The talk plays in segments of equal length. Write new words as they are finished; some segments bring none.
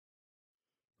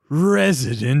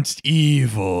Resident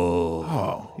Evil.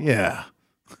 Oh, yeah.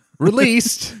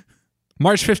 Released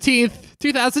March 15th,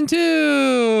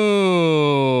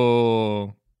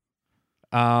 2002.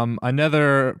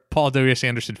 Another Paul W.S.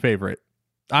 Anderson favorite.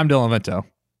 I'm Dylan Vento.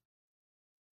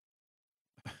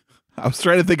 I was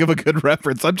trying to think of a good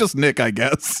reference. I'm just Nick, I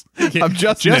guess. I'm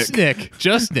just Nick.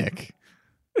 Just Nick.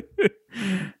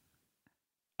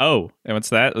 Oh, and what's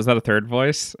that? Was that a third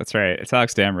voice? That's right. It's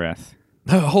Alex Damrath.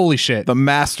 Holy shit. The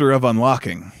master of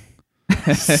unlocking.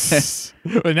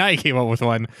 Well, now you came up with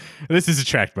one. This is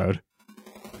attract mode.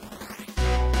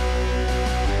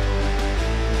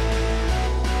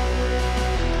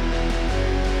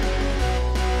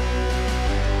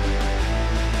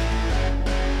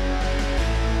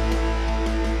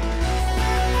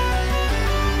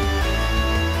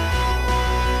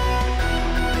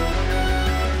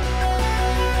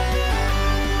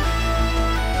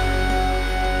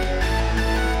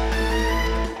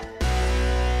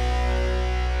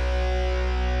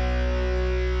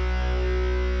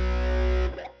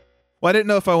 Well, I didn't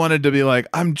know if I wanted to be like,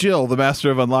 I'm Jill, the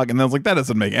master of unlocking. And I was like, that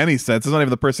doesn't make any sense. It's not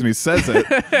even the person who says it.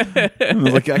 And I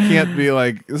was like, I can't be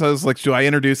like, so I was like, do I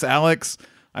introduce Alex?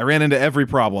 I ran into every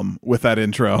problem with that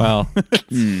intro. Well,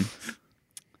 We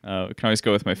can always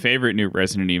go with my favorite new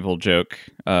Resident Evil joke,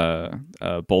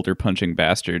 boulder punching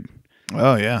bastard.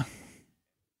 Oh, yeah.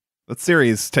 That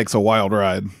series takes a wild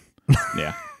ride.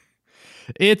 Yeah.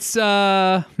 it's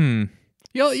y'all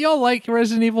like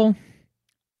Resident Evil?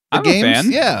 I'm a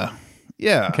fan. Yeah.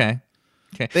 Yeah. Okay.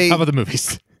 They- How about the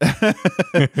movies?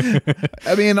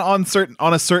 I mean, on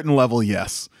a certain level,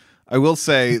 yes. I will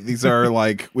say these are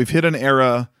like, we've hit an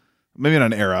era, maybe not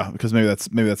an era, because maybe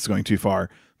that's going too far,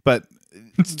 but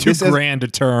It's too grand a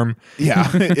term. yeah,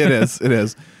 it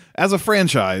is. As a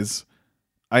franchise,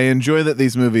 I enjoy that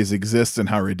these movies exist and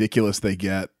how ridiculous they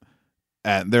get.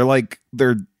 And they're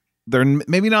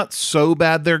maybe not so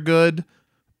bad they're good,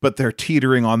 but they're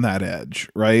teetering on that edge,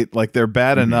 right? Like they're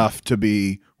bad enough to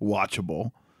be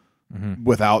watchable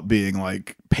without being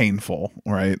like painful,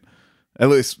 right? At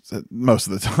least most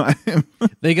of the time.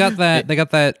 They got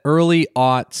that early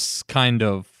aughts kind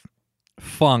of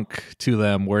funk to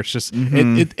them where it's just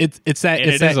it's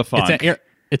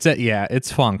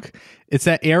funk. It's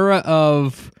that era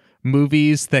of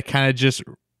movies that kind of just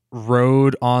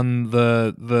rode on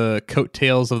the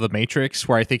coattails of the Matrix,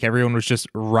 where I think everyone was just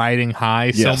riding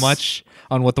high so much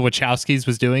on what the Wachowskis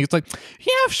was doing. It's like,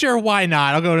 yeah, sure, why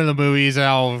not? I'll go to the movies and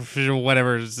I'll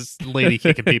whatever, it's just lady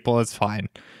kicking people, it's fine.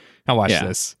 I'll watch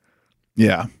this.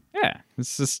 Yeah. Yeah.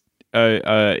 It's just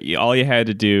all you had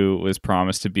to do was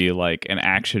promise to be like an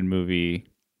action movie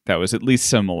that was at least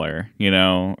similar,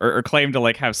 or claim to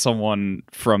like have someone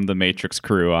from the Matrix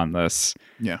crew on this.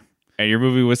 Yeah. And your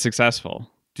movie was successful.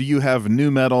 Do you have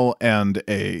new metal and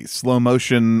a slow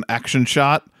motion action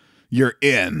shot? You're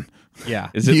in. Yeah.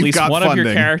 Is at You've least got one of your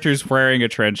funding. characters wearing a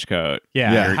trench coat?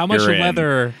 Yeah. How much you're in.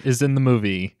 leather is in the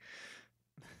movie?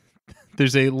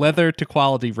 There's a leather to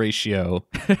quality ratio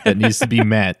that needs to be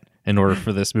met in order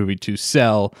for this movie to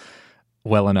sell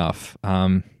well enough.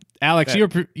 Alex,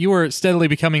 you were steadily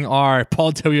becoming our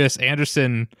Paul W.S.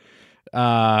 Anderson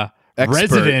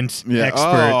resident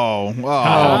expert. Oh my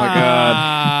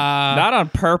God. Not on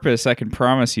purpose, I can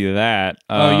promise you that.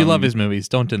 You love his movies.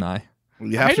 Don't deny.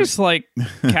 You have I just like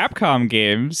Capcom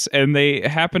games, and they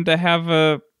happen to have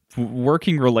a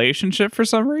working relationship for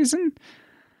some reason.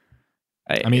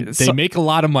 I mean, they make a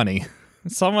lot of money.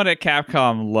 Someone at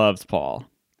Capcom loves Paul.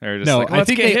 They're just No, like, I let's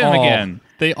think get they him all again.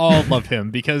 They all love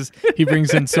him because he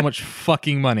brings in so much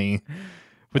fucking money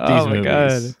with these Oh my movies.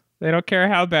 God. They don't care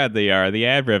how bad they are. The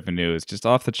ad revenue is just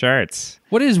off the charts.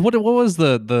 What was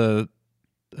the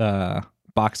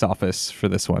box office for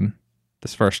this one?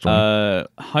 This first one?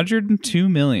 102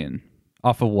 million.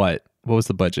 Off of what? What was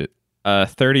the budget?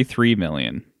 33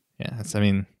 million. Yeah, that's, I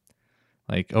mean,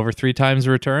 like over 3 times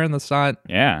the return. That's not.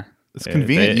 Yeah. It's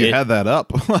convenient you had that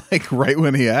up like right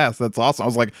when he asked. That's awesome. I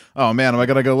was like, oh man, am I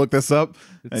gonna go look this up?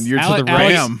 And you're to the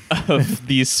ram of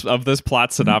this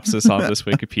plot synopsis on this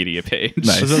Wikipedia page.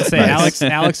 I was going to say,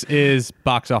 Alex is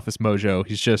box office mojo.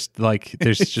 He's just like,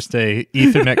 there's just a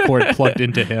Ethernet cord plugged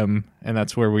into him, and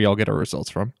that's where we all get our results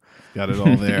from. Got it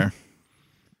all there.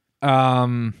 All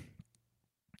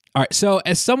right. So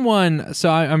as someone,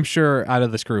 I'm sure out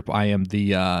of this group, I am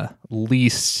the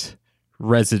least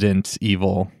Resident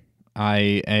Evil.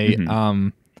 I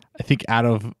think out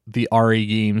of the RE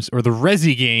games, or the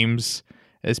Resi games,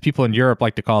 as people in Europe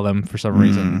like to call them for some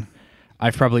reason,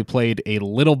 I've probably played a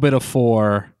little bit of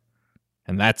 4,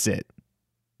 and that's it.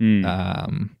 A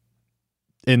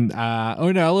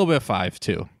little bit of 5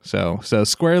 too. So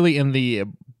squarely in the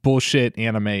bullshit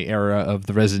anime era of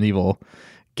the Resident Evil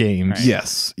games. Right.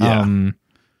 Yes. Yeah.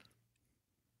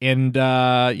 And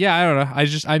I don't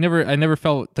know. I never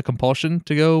felt the compulsion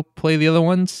to go play the other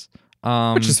ones.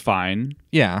 Which is fine.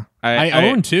 Yeah. I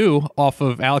own 2 off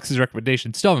of Alex's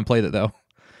recommendation. Still haven't played it though.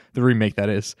 The remake, that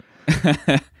is.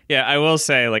 Yeah, I will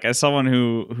say, like, as someone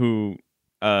who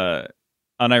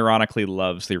unironically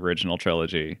loves the original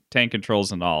trilogy, tank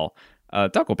controls and all,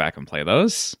 don't go back and play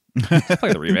those. Just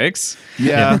play the remakes.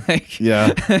 Yeah. Like-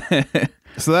 Yeah.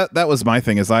 So that was my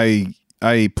thing, is I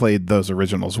played those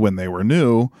originals when they were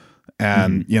new,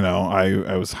 and you know,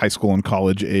 I was high school and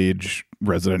college age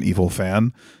Resident Evil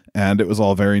fan, and it was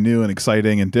all very new and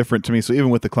exciting and different to me. So even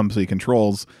with the clumsy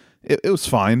controls, it was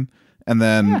fine. And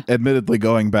then admittedly,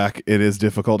 going back, it is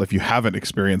difficult. If you haven't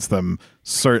experienced them,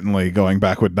 certainly going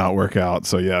back would not work out.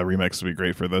 So yeah, remakes would be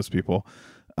great for those people.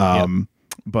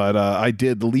 But I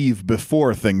did leave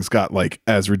before things got like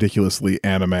as ridiculously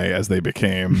anime as they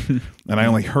became. And I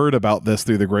only heard about this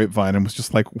through the grapevine and was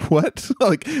just like, what?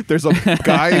 Like, there's a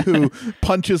guy who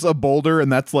punches a boulder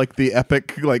and that's like the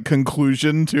epic like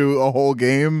conclusion to a whole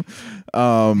game.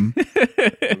 But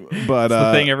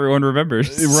the thing everyone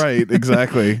remembers. Right,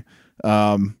 exactly.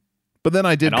 But then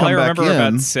I did And come all I back remember in.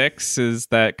 about 6 is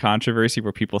that controversy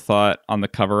where people thought on the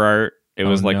cover art it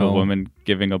was like a woman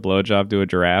giving a blowjob to a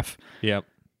giraffe. Yep.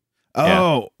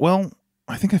 Oh, well,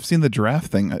 I think I've seen the giraffe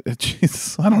thing.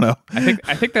 Jesus, I don't know.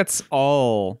 I think that's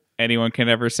all anyone can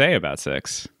ever say about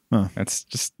 6. Huh. That's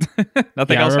just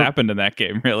nothing else happened in that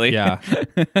game, really. Yeah.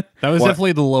 That was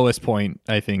definitely the lowest point,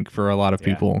 I think, for a lot of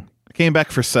people. I came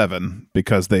back for 7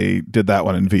 because they did that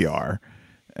one in VR.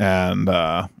 And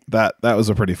that was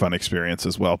a pretty fun experience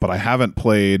as well. But I haven't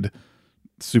played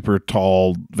super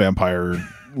tall vampire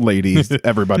ladies,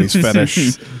 everybody's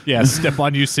fetish. Yeah, Step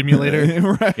on You Simulator.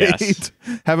 Right. Yes.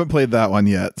 Haven't played that one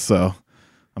yet, so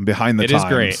I'm behind the It times. is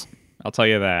great. I'll tell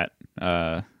you that.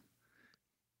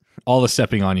 All the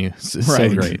stepping on you. So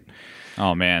Right. great.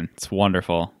 Oh man, it's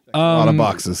wonderful. A lot of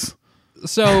boxes.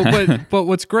 So, but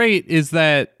what's great is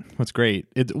that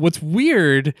what's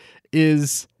weird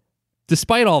is,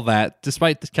 despite all that,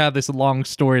 despite kind of this long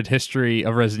storied history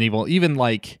of Resident Evil, even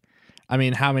like, I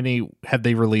mean, how many had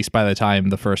they released by the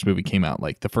time the first movie came out?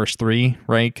 Like the first 3,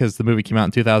 right? Because the movie came out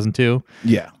in 2002.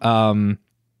 Yeah.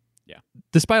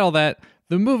 Despite all that,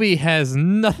 the movie has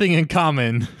nothing in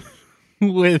common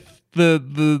with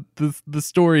the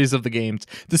stories of the games,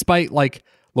 despite like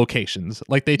locations.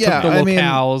 Like they took the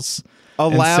locales. A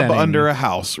and lab setting. under a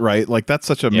house, right? Like that's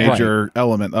such a major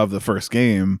element of the first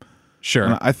game. Sure.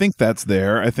 And I think that's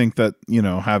there. I think that, you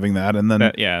know, having that, and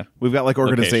then we've got like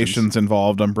organizations Locations.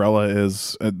 involved. Umbrella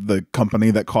is the company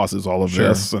that causes all of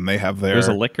this, and they have their. There's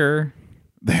a liquor.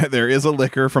 There is a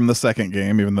liquor from the second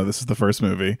game, even though this is the first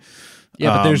movie.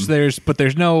 Yeah, but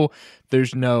there's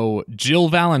no Jill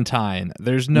Valentine.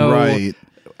 There's no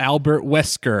Albert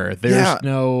Wesker. There's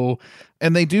no.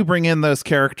 And they do bring in those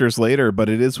characters later, but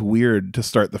it is weird to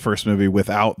start the first movie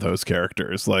without those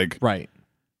characters. Like, right.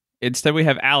 Instead, we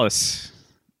have Alice,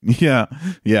 yeah,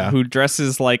 who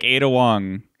dresses like Ada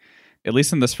Wong. At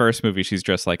least in this first movie, she's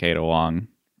dressed like Ada Wong.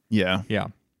 yeah.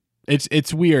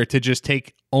 It's weird to just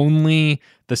take only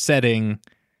the setting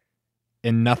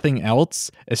and nothing else,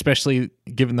 especially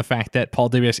given the fact that Paul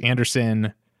W.S.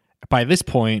 Anderson, by this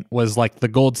point, was like the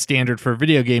gold standard for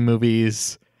video game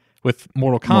movies with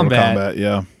Mortal Kombat.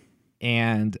 Yeah.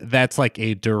 And that's like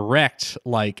a direct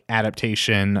like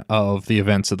adaptation of the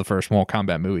events of the first Mortal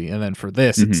Kombat movie. And then for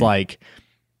this, it's like,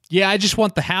 yeah, I just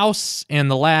want the house and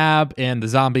the lab and the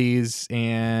zombies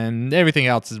and everything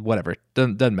else is whatever.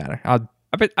 Doesn't matter. I've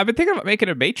been thinking about making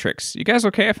a Matrix. You guys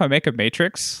okay if I make a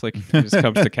Matrix? Like, it just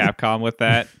comes to Capcom with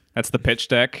that. That's the pitch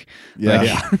deck.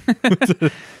 Yeah.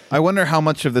 I wonder how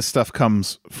much of this stuff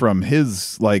comes from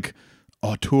his like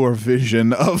auteur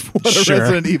vision of what a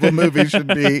Resident Evil movie should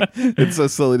be. It's so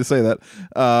silly to say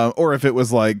that. Or if it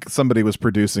was like somebody was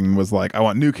producing and was like, I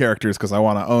want new characters because I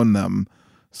want to own them.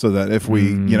 So that if we,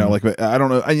 you know, like, I don't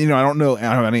know. I don't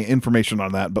have any information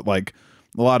on that, but like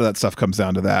a lot of that stuff comes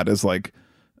down to that is like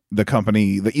the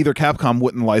company, either Capcom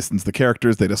wouldn't license the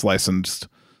characters. They just licensed,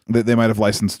 they might have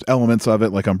licensed elements of it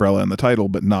like Umbrella in the title,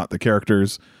 but not the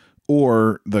characters.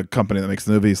 Or the company that makes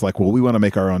the movies like, well, we want to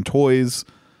make our own toys.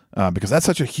 Because that's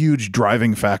such a huge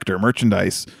driving factor.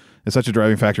 Merchandise is such a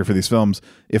driving factor for these films.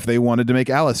 If they wanted to make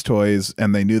Alice toys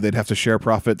and they knew they'd have to share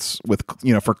profits with,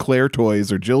 you know, for Claire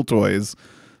toys or Jill toys,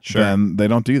 then they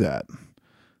don't do that.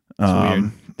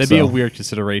 Weird. That'd be a weird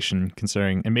consideration,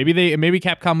 considering, and maybe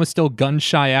Capcom was still gun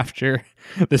shy after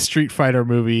the Street Fighter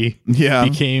movie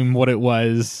became what it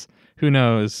was. Who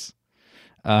knows?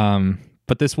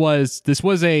 But this was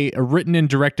a written and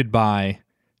directed by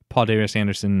Paul W.S.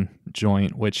 Anderson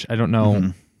joint, which I don't know. Mm-hmm.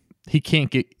 He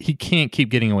can't keep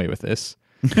getting away with this.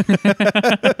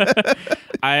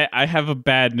 I have a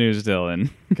bad news, Dylan.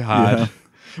 God. Yeah.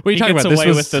 What are you He talking gets about?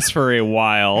 away with this for a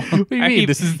while. What do you mean?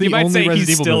 This is the you might only say Resident he's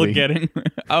Evil still movie. getting.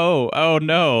 Oh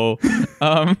no.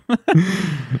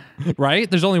 Right?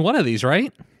 There's only one of these,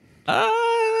 right?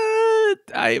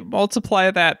 I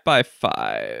multiply that by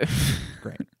 5.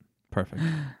 Great. Perfect.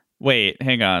 Wait,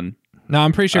 hang on. No,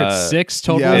 I'm pretty sure it's 6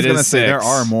 total. Yeah, I was It gonna is say there 6.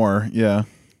 are more. Yeah.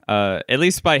 At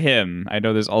least by him. I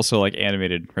know there's also like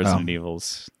animated Resident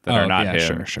Evils that are not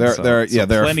him. Sure. There are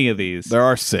Plenty of these. There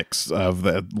are 6 of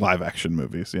the live action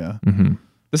movies. Yeah. Mm-hmm.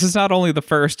 This is not only the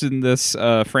first in this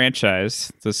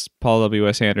franchise, this Paul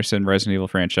W.S. Anderson Resident Evil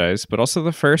franchise, but also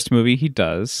the first movie he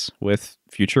does with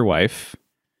future wife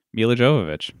Mila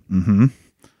Jovovich. Mm-hmm.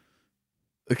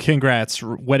 Congrats.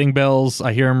 Wedding bells.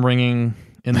 I hear them ringing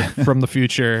from the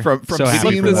future. From so happy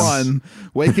scene for them. 1,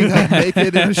 waking up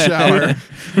naked in a shower.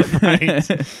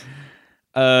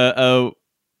 Right.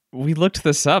 We looked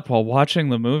this up while watching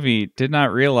the movie. Did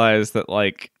not realize that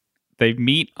like they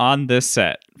meet on this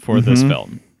set for this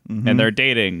film, and they're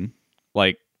dating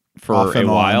like for Off a and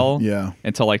on. while, Yeah.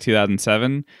 until like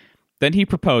 2007. Then he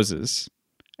proposes,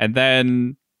 and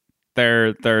then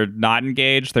they're not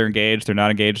engaged. They're engaged. They're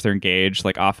not engaged. They're engaged.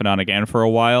 Like off and on again for a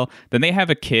while. Then they have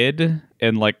a kid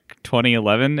in like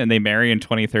 2011, and they marry in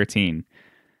 2013.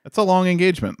 That's a long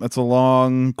engagement. That's a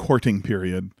long courting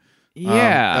period.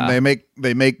 Yeah, and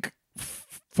they make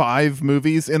 5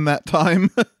 movies in that time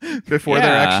before they're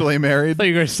Yeah. actually I married. thought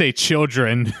you were going to say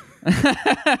children.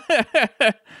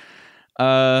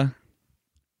 So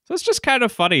it's just kind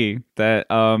of funny that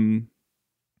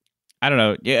I don't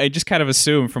know. Yeah, I just kind of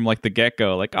assume from like the get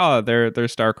go, like, oh, they're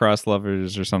star-crossed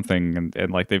lovers or something,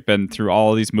 and like they've been through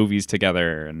all these movies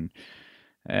together, and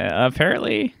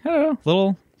apparently, I don't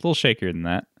know, little shakier than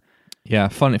that. Yeah,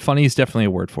 funny is definitely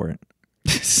a word for it.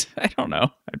 I don't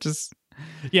know. I just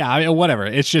Yeah, I mean, whatever.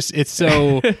 It's just it's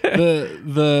so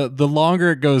the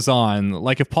longer it goes on,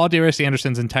 like if Paul W.S.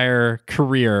 Anderson's entire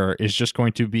career is just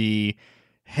going to be,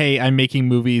 hey, I'm making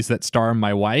movies that star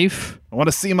my wife. I want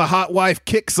to see my hot wife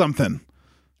kick something.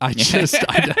 I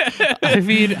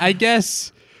mean, I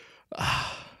guess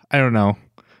I don't know.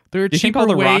 There are do you think cheaper all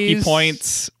the Rocky ways.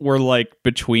 points were like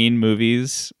between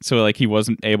movies, so like he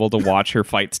wasn't able to watch her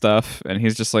fight stuff, and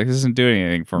he's just like, this isn't doing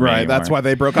anything for me Right. anymore. That's why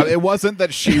they broke up. It wasn't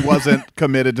that she wasn't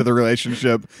committed to the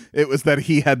relationship. It was that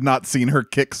he had not seen her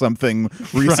kick something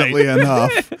recently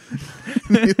enough.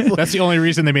 That's the only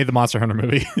reason they made the Monster Hunter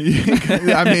movie.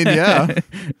 I mean, yeah.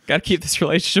 Got to keep this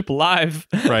relationship alive.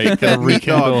 Right. That Gotta meat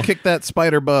rekindle. dog, kick that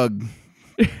spider bug.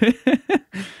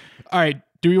 All right.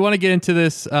 Do we want to get into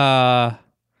this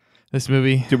this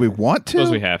movie? Do we want to?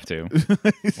 Suppose we have to.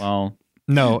 Well,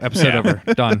 No, episode over.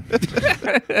 Done.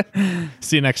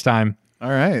 See you next time. All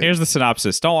right. here's the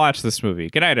synopsis. Don't watch this movie.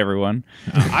 Good night, everyone.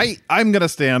 I'm going to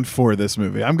stand for this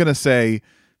movie. I'm going to say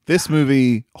this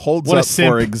movie holds What a up simp.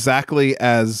 for exactly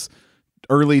as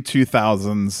early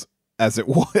 2000s as it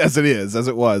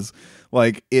was.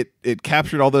 Like it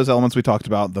captured all those elements we talked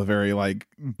about, the very like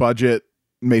budget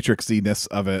matrixiness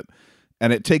of it.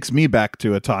 And it takes me back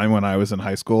to a time when I was in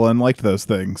high school and liked those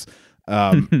things.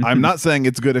 I'm not saying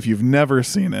it's good if you've never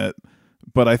seen it,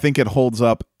 but I think it holds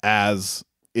up as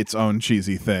its own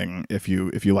cheesy thing if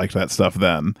you liked that stuff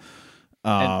then.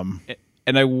 And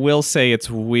I will say it's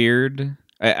weird.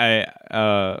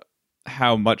 How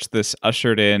much this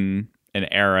ushered in an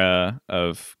era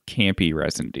of campy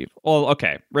Resident Evil. Well,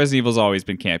 okay, Resident Evil's always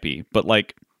been campy, but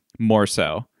like more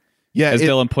so. Yeah, As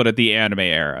Dylan put it, the anime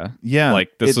era. Yeah, Like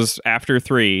this was after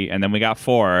 3, and then we got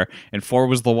 4, and 4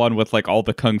 was the one with like all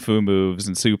the kung fu moves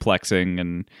and suplexing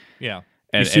and Yeah.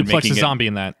 and, You and suplex making a it- zombie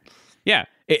in that. Yeah,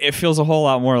 it feels a whole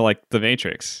lot more like The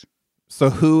Matrix. So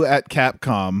who at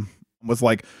Capcom was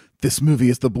like, this movie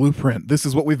is the blueprint. This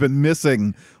is what we've been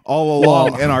missing all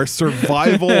along in our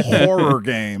survival horror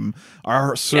game.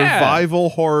 Our survival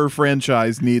horror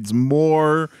franchise needs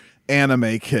more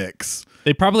anime kicks.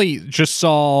 They probably just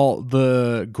saw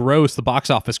the box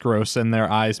office gross, and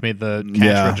their eyes made the cash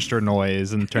Yeah. register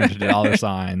noise and turned into dollar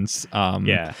signs.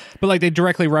 Yeah. But like they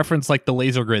directly reference like the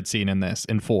laser grid scene in this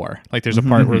in 4. Like there's a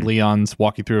part where Leon's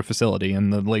walking through a facility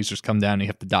and the lasers come down and you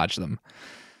have to dodge them.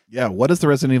 Yeah, what does the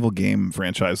Resident Evil game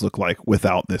franchise look like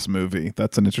without this movie?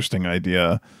 That's an interesting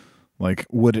idea. Like,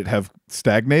 would it have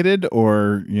stagnated,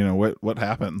 or what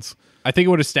happens? I think it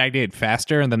would have stagnated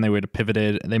faster, and then they would have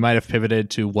pivoted. They might have pivoted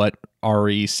to what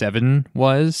RE7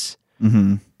 was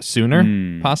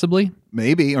sooner, possibly.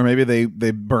 Maybe, or maybe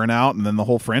they burn out and then the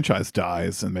whole franchise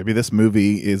dies, and maybe this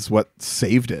movie is what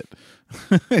saved it.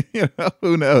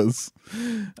 Who knows?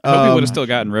 I hope he would have still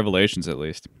gotten Revelations at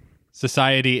least.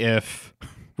 Society if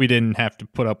we didn't have to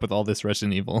put up with all this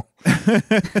Resident Evil.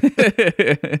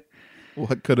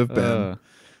 What could have been?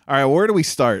 All right, where do we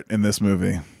start in this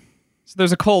movie? So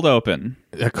there's a cold open,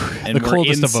 and The we're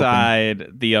coldest of open. inside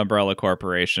the Umbrella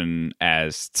Corporation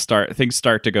as things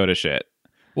start to go to shit.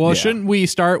 Well, Yeah. shouldn't we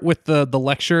start with the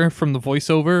lecture from the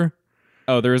voiceover?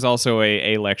 Oh, there is also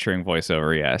a lecturing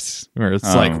voiceover, yes. Where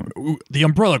it's like, the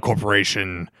Umbrella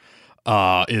Corporation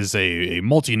is a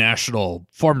multinational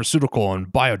pharmaceutical and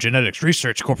biogenetics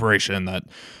research corporation that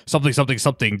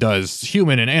something does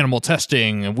human and animal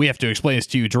testing, and we have to explain this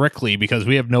to you directly because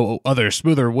we have no other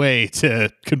smoother way to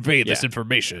convey this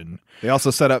information. They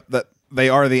also set up that they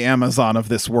are the Amazon of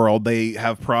this world. They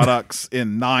have products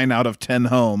in 9 out of 10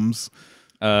 homes.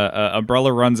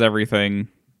 Umbrella runs everything,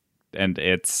 and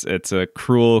it's a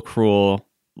cruel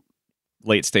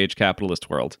late stage capitalist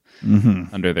world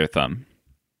under their thumb.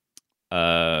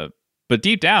 But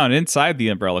deep down inside the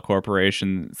Umbrella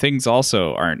Corporation, things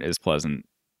also aren't as pleasant,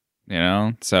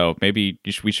 so maybe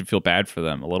we should feel bad for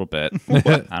them a little bit.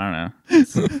 I don't know.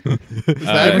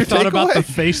 Have you thought about the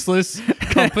faceless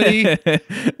company?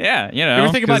 Yeah, You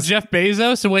ever think about 'cause, Jeff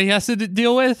Bezos and what he has to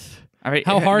deal with? I mean,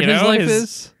 How hard his life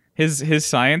is? His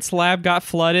science lab got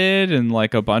flooded, and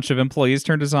like a bunch of employees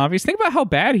turned to zombies. Think about how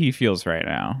bad he feels right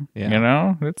now.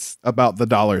 Yeah. It's About the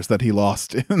dollars that he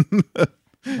lost in.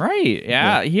 right.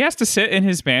 Yeah, he has to sit in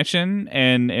his mansion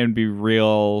and be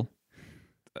real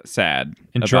sad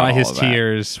And about dry all his of that.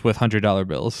 tears with $100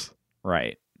 bills.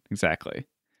 Right. Exactly.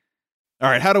 All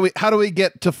right, how do we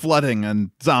get to flooding and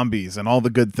zombies and all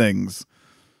the good things?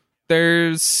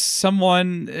 There's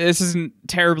someone. This isn't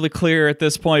terribly clear at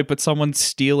this point, but someone's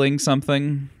stealing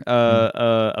something.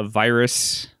 A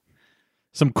virus.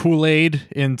 Some Kool-Aid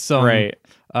in some... Right.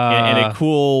 And a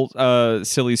cool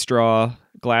silly straw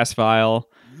glass vial.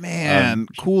 Man, in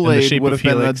the Kool-Aid shape would of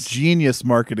have been Helix. a genius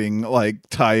marketing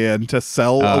tie-in to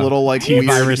sell a little weird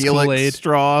T-virus Helix Kool-Aid.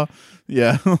 straw.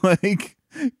 Yeah,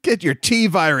 get your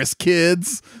T-virus,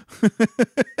 kids.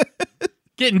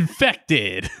 Get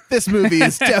infected. This movie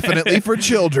is definitely for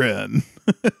children.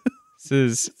 This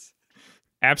is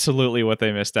absolutely what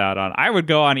they missed out on. I would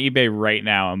go on eBay right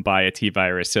now and buy a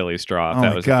T-virus silly straw. If Oh that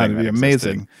my was god, a thing it'd be that existed.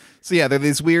 amazing. So yeah, they're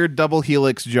these weird double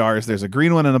helix jars. There's a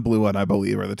green one and a blue one, I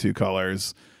believe, are the two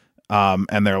colors.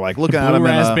 And they're like looking at Blue them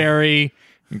raspberry,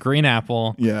 green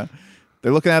apple. yeah.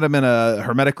 They're looking at them in a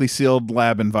hermetically sealed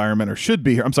lab environment, or should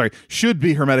be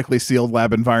hermetically sealed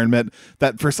lab environment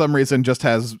that for some reason just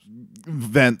has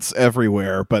vents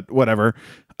everywhere, but whatever.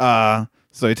 So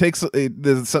he takes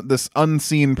this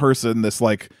unseen person, this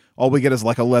all we get is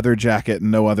like a leather jacket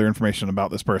and no other information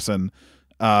about this person.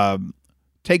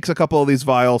 Takes a couple of these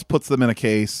vials, puts them in a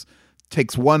case,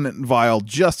 takes one vial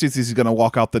just as he's going to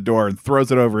walk out the door and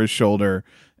throws it over his shoulder,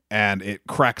 and it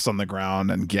cracks on the ground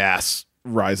and gas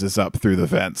rises up through the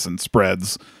vents and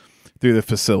spreads through the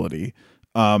facility.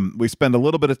 We spend a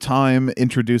little bit of time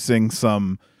introducing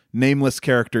some nameless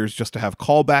characters just to have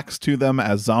callbacks to them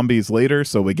as zombies later.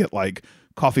 So we get like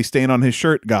coffee stain on his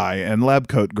shirt guy and lab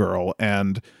coat girl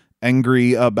and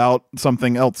angry about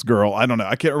something else girl. I don't know.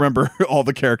 I can't remember all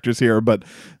the characters here, but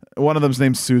one of them's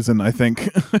named Susan, I think.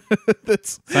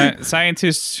 That's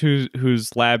Scientists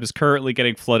whose lab is currently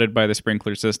getting flooded by the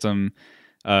sprinkler system,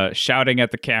 shouting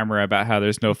at the camera about how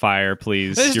there's no fire.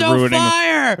 Please, There's you're no ruining.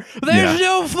 fire! There's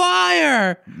no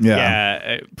fire!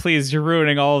 yeah. Please, you're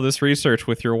ruining all of this research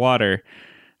with your water.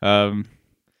 I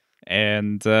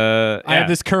I have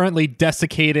this currently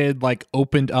desiccated,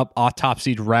 opened up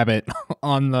autopsied rabbit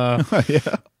on the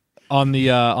Yeah. on the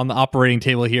operating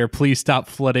table here. Please stop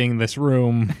flooding this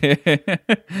room.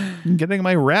 I'm getting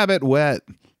my rabbit wet.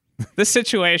 This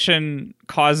situation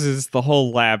causes the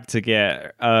whole lab to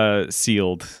get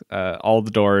sealed. All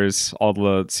the doors, all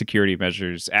the security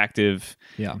measures active.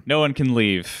 Yeah. No one can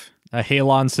leave. A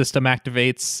halon system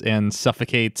activates and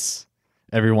suffocates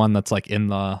everyone that's in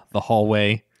the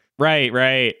hallway.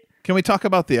 Right. Can we talk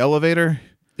about the elevator?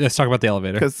 Let's talk about the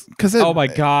elevator. Because Oh my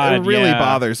God, it really yeah.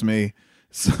 bothers me.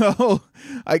 So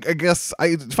I guess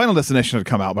Final Destination had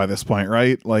come out by this point,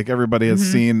 right? Like everybody has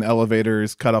seen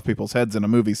elevators cut off people's heads in a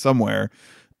movie somewhere.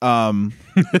 Or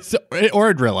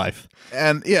in real life.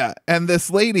 And yeah, and this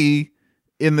lady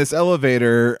in this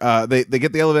elevator, they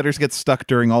get the elevators get stuck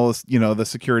during all this, the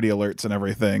security alerts and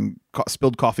everything.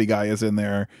 Spilled coffee guy is in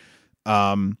there.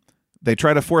 They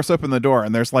try to force open the door,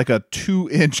 and there's like a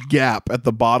 2-inch gap at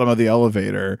the bottom of the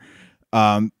elevator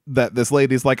that this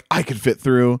lady's like, I could fit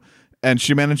through. And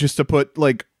she manages to put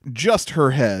just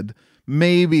her head,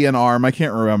 maybe an arm, I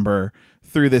can't remember,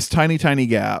 through this tiny, tiny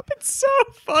gap. It's so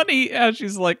funny how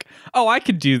she's like, "Oh, I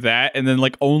could do that," and then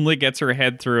like only gets her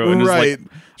head through, and Right. is like,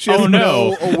 She has "Oh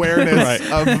no!" awareness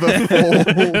of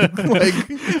the full,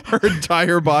 like, her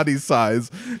entire body size.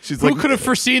 She's Who like, could have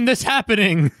foreseen this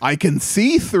happening? I can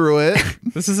see through it.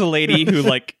 This is a lady who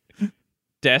like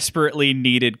desperately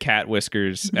needed cat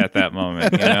whiskers at that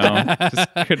moment. You know, just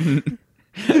couldn't.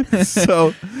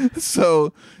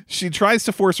 So she tries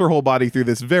to force her whole body through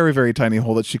this very, very tiny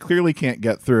hole that she clearly can't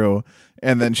get through.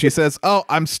 And then she says, "Oh,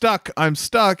 I'm stuck. I'm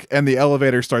stuck." And the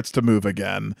elevator starts to move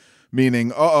again,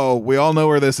 meaning, uh-oh, we all know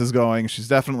where this is going. She's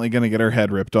definitely going to get her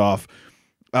head ripped off.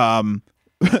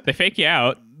 They fake you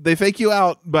out. They fake you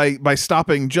out by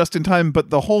stopping just in time. But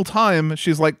the whole time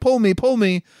she's like, pull me.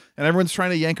 And everyone's trying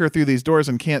to yank her through these doors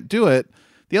and can't do it.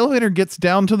 The elevator gets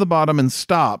down to the bottom and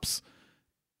stops.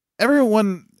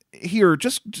 Everyone here,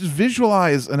 just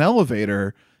visualize an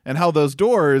elevator and how those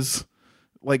doors,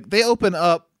 like, they open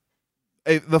up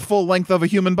the full length of a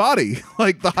human body,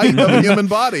 like the height of a human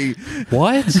body.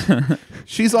 What?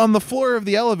 She's on the floor of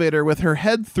the elevator with her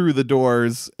head through the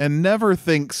doors and never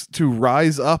thinks to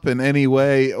rise up in any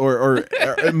way or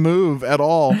move at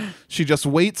all. She just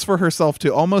waits for herself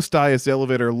to almost die as the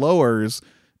elevator lowers,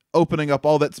 opening up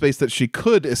all that space that she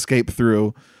could escape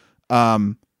through.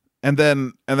 And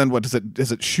then what does it?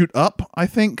 Does it shoot up? I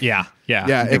think. Yeah.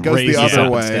 It goes the raises other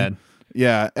up way. instead.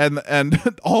 Yeah, and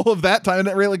all of that time, and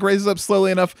it really raises up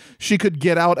slowly enough she could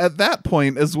get out at that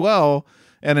point as well,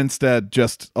 and instead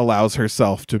just allows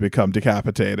herself to become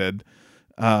decapitated.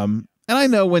 And I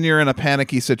know when you're in a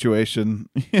panicky situation,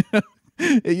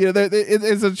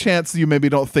 there's a chance you maybe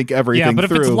don't think everything Yeah, but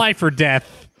through. if it's life or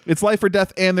death, It's life or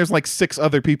death, and there's like 6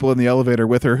 other people in the elevator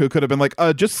with her who could have been like,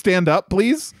 just stand up,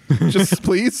 please. Just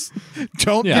please.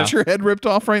 Don't get your head ripped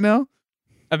off right now.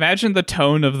 Imagine the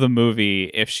tone of the movie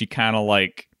if she kind of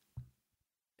like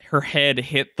her head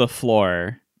hit the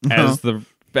floor as the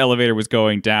elevator was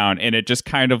going down, and it just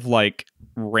kind of like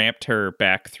ramped her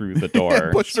back through the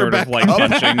door, pushed her sort back of like up.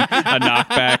 punching a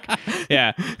knockback.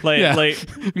 Yeah, like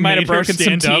you might Made have her broken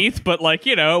some stand up. teeth, but like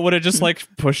it would have just like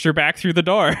pushed her back through the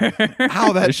door.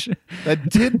 Ow, that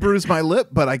did bruise my lip,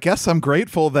 but I guess I'm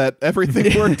grateful that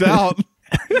everything worked out.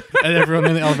 and everyone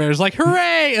in the elevator is like,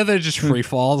 "Hooray!" and then it just free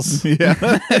falls.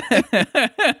 Yeah.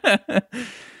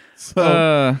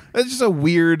 So it's just a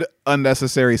weird,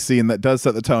 unnecessary scene that does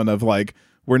set the tone of like,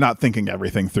 we're not thinking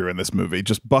everything through in this movie.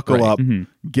 Just buckle up,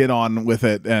 get on with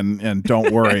it, and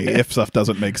don't worry if stuff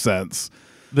doesn't make sense.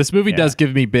 This movie does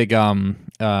give me big Doom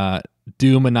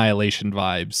Annihilation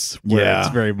vibes, where it's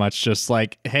very much just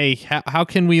like, hey, how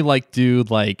can we like do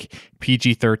like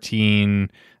PG-13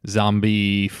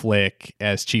 zombie flick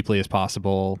as cheaply as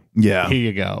possible? Yeah. Here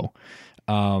you go.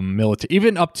 Military,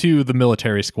 even up to the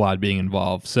military squad being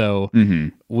involved. So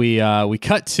we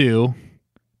cut to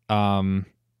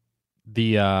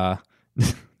the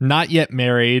not yet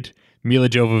married Mila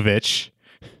Jovovich,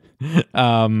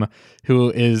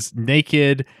 who is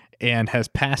naked and has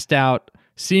passed out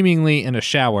seemingly in a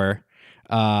shower,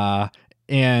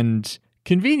 and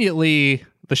conveniently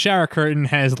the shower curtain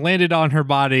has landed on her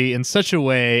body in such a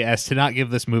way as to not give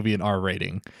this movie an R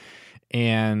rating.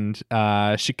 And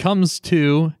she comes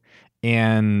to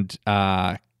and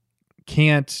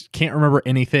can't remember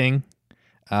anything.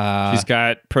 She's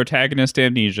got protagonist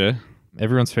amnesia.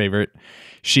 Everyone's favorite.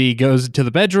 She goes to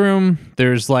the bedroom.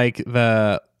 There's like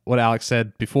what Alex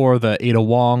said before, the Ada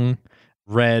Wong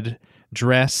red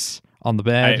dress on the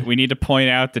bed. We need to point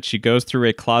out that she goes through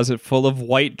a closet full of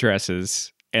white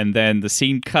dresses, and then the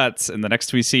scene cuts, and the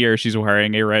next we see her, she's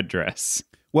wearing a red dress.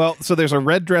 Well, so there's a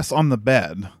red dress on the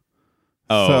bed.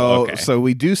 Oh, okay. So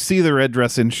we do see the red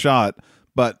dress in shot,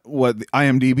 but what the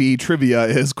IMDb trivia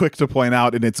is quick to point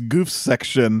out in its goofs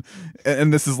section,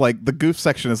 and this is like, the goof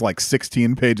section is like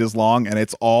 16 pages long, and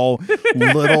it's all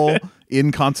little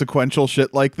inconsequential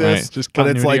shit like this. Right, just but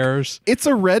it's like, errors. it's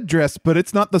a red dress, but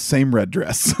it's not the same red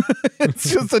dress. It's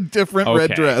just a different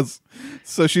red Okay. dress.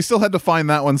 So she still had to find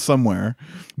that one somewhere.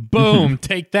 Boom!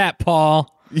 Take that, Paul.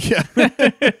 Yeah.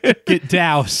 Get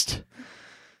doused.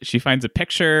 She finds a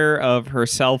picture of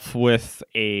herself with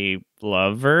a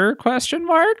lover, question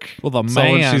mark? Well, the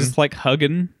Someone man. she's like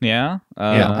hugging. Yeah.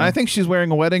 Yeah, and I think she's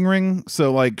wearing a wedding ring,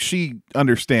 so like she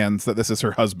understands that this is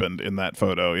her husband in that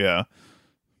photo, yeah.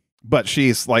 But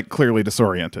she's like clearly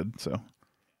disoriented, so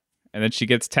And then she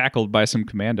gets tackled by some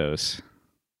commandos.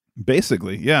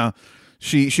 basically, yeah.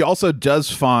 She also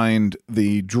does find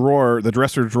the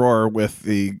dresser drawer with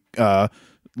the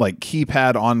like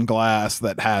keypad on glass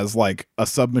that has like a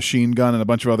submachine gun and a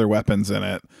bunch of other weapons in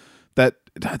it.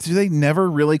 Do they never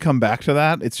really come back to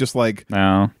that? It's just like,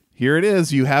 No. here it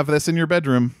is, you have this in your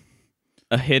bedroom.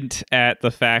 a hint at the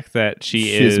fact that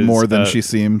she's is more than she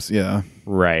seems. Yeah.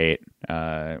 Right.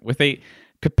 With a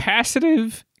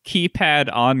capacitive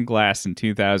keypad on glass in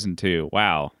 2002.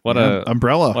 Wow. What a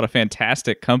Umbrella. What a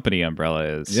fantastic company Umbrella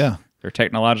is. Yeah. Their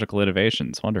technological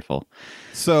innovations. Wonderful.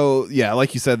 So, yeah,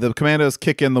 like you said, the commandos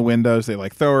kick in the windows. They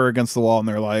like throw her against the wall and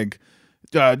they're like,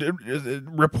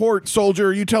 report,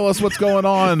 soldier. You tell us what's going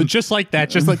on. Just like that.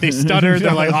 Just like they stutter.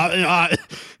 They're like,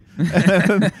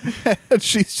 and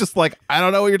she's just like, I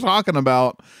don't know what you're talking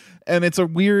about. And it's a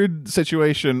weird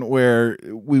situation where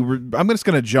I'm just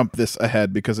going to jump this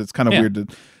ahead because it's kind of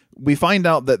weird. We find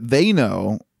out that they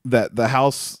know that the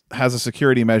house has a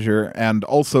security measure, and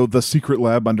also the secret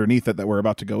lab underneath it that we're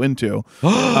about to go into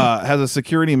has a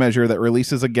security measure that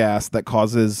releases a gas that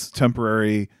causes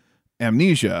temporary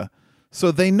amnesia.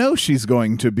 So they know she's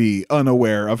going to be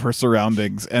unaware of her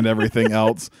surroundings and everything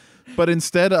else. But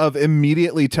instead of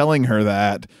immediately telling her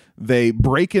that, they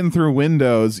break in through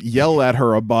windows, yell at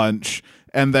her a bunch,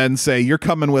 and then say, you're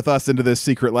coming with us into this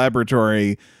secret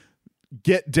laboratory.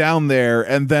 Get down there,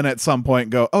 and then at some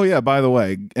point go, oh yeah, by the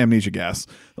way, amnesia gas.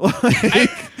 What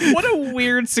a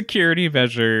weird security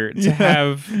measure to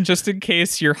have, just in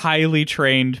case your highly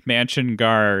trained mansion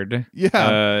guard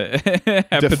happens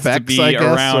Defects, to be I guess,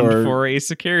 around for a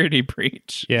security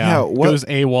breach. Goes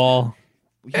AWOL.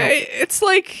 It's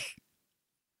like,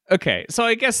 okay, so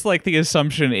I guess like the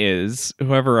assumption is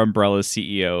whoever Umbrella's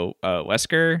CEO,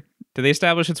 Wesker. Did they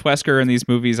establish it's Wesker in these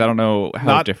movies? I don't know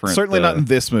how different. Certainly not in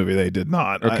this movie. They did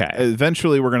not. Okay.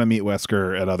 Eventually, we're going to meet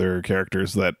Wesker and other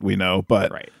characters that we know,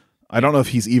 but I don't know if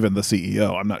he's even the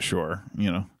CEO. I'm not sure.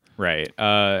 Right.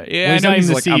 Well, I know he's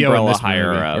like CEO Umbrella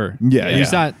higher up.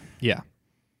 He's not. Yeah.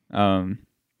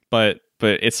 But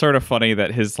it's sort of funny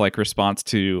that his like response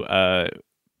to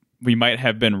we might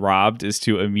have been robbed is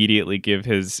to immediately give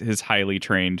his highly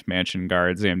trained mansion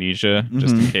guards amnesia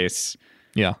just in case.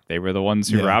 Yeah, they were the ones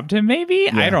who robbed him, maybe?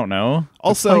 Yeah. I don't know.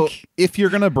 Also, if you're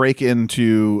going to break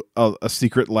into a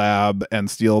secret lab and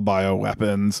steal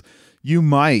bioweapons, you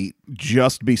might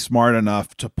just be smart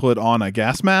enough to put on a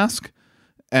gas mask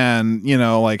and,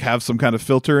 like have some kind of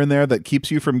filter in there that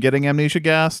keeps you from getting amnesia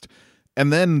gassed.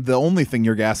 And then the only thing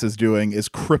your gas is doing is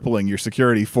crippling your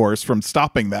security force from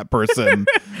stopping that person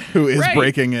who is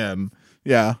breaking in.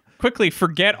 Yeah. Quickly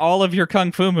forget all of your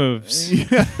kung fu moves.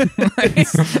 Yeah.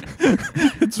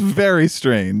 It's very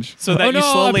strange. So that you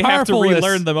slowly have to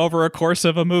relearn them over a course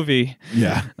of a movie.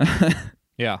 Yeah.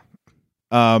 Yeah.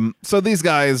 So these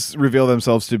guys reveal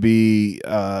themselves to be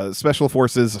special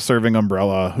forces serving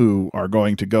Umbrella who are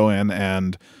going to go in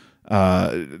and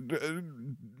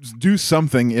do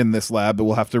something in this lab that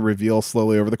we'll have to reveal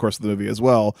slowly over the course of the movie as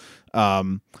well.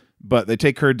 But they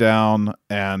take her down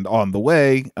and on the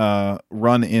way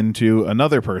run into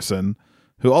another person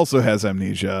who also has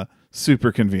amnesia.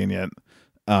 Super convenient.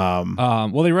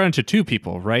 Well, they run into two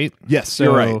people, right? Yes, so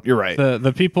you're right.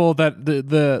 The people that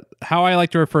the how I like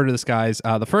to refer to this guys.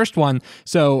 The first one.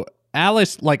 So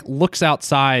Alice like looks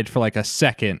outside for like a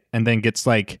second and then gets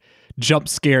like jump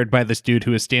scared by this dude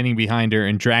who is standing behind her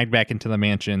and dragged back into the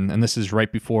mansion. And this is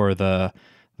right before the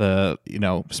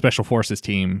special forces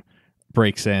team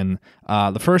breaks in.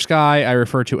 The first guy I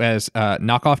refer to as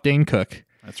knockoff Dane Cook.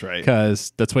 That's right.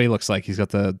 Because that's what he looks like. He's got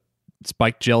the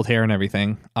spiked gelled hair and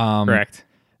everything. Correct.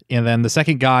 And then the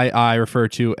second guy I refer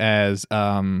to as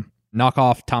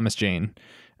knockoff Thomas Jane.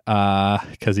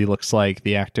 Because he looks like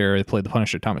the actor that played the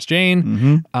Punisher, Thomas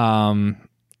Jane. Mm-hmm.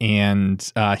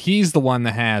 And he's the one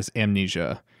that has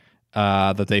amnesia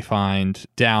that they find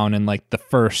down in like the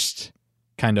first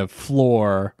kind of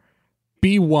floor,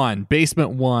 B1, basement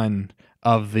 1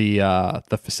 of the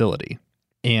facility,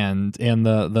 and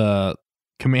the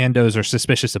commandos are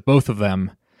suspicious of both of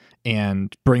them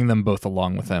and bring them both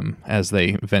along with them as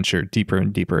they venture deeper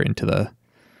and deeper into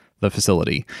the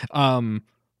facility.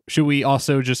 Should we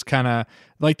also just kind of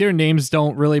like their names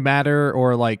don't really matter,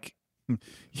 or like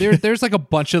there's like a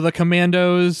bunch of the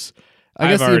commandos.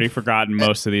 I've already forgotten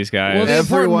most of these guys. Well,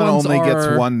 everyone only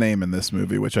gets one name in this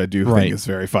movie, which I do think is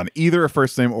very fun. Either a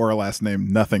first name or a last name,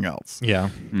 nothing else. Yeah.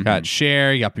 Mm-hmm. Got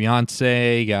Cher, you got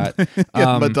Beyonce, you got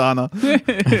Madonna.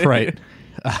 Right.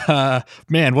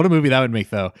 Man, what a movie that would make,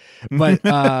 though. But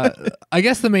I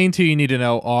guess the main two you need to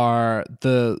know are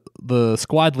the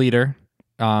squad leader,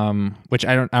 which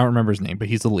I don't remember his name, but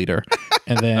he's the leader.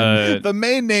 And then the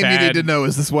main name you need to know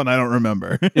is this one I don't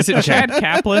remember. Is it Chad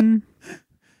Kaplan?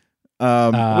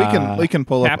 We can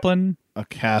pull Kaplan? up a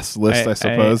cast list, I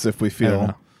suppose, if we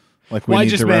feel like we need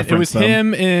to reference it was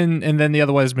them. him and then the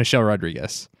other one is Michelle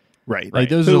Rodriguez. Right. Like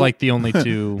those are like the only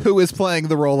two. Who is playing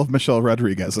the role of Michelle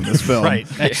Rodriguez in this film? Right.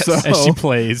 So, As she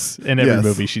plays in every yes,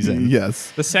 movie she's in.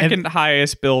 Yes. The second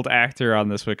highest billed actor on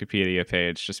this Wikipedia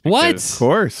page. Just because, What? Of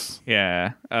course.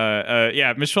 Yeah.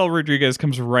 Michelle Rodriguez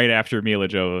comes right after Mila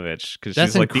Jovovich because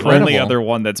That's she's like the incredible. only other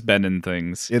one that's been in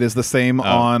things. It is the same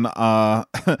on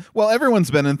well,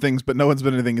 everyone's been in things, but no one's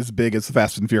been in anything as big as the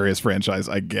Fast and Furious franchise,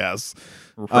 I guess.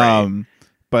 Right.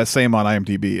 But same on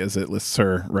IMDb as it lists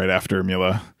her right after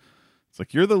Mila. It's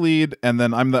like, you're the lead, and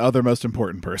then I'm the other most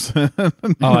important person.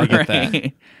 Oh, I get that.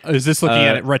 Right. Is this looking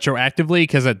at it retroactively?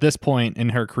 Because at this point in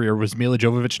her career, was Mila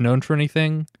Jovovich known for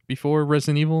anything before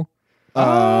Resident Evil?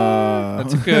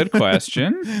 That's a good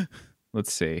question.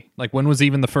 Let's see. Like, when was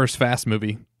even the first Fast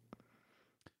movie?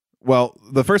 Well,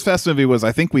 the first Fast movie was,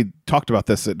 I think we talked about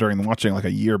this during the watching like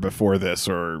a year before this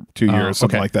or 2 years,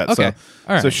 something okay. like that. Okay. So,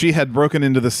 All right. so she had broken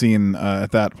into the scene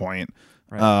at that point.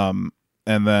 Right.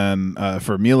 And then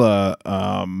for Mila,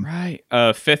 Right.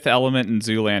 Fifth Element and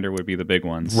Zoolander would be the big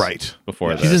ones. right.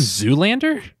 Before She's in this.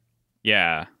 Zoolander?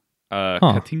 Yeah.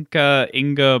 Katinka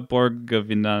Inga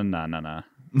Borgovina.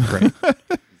 Great.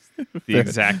 The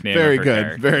exact name Very of her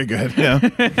good. character. Very good.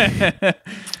 Yeah.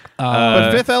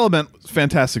 But Fifth Element,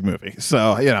 fantastic movie.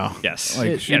 So, Yes.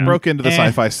 like she You know. broke into the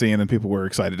sci-fi scene and people were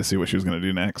excited to see what she was going to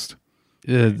do next.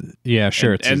 Yeah,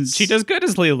 sure. And she does good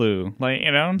as Lilu. Like,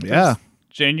 Yeah. there's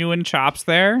genuine chops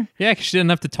there. Yeah, 'cause she didn't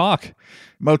have to talk.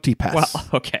 Moti Pass. Well,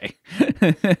 okay.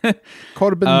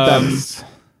 Corbin um, Dunst.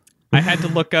 I had to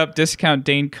look up Discount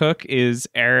Dane Cook is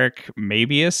Eric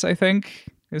Mabius, I think,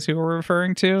 is who we're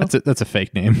referring to. That's a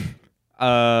fake name.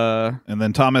 And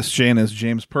then Thomas Jane is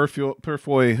James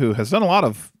Purfoy, who has done a lot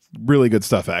of really good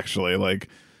stuff, actually. Like,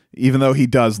 even though he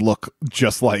does look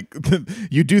just like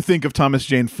you do think of Thomas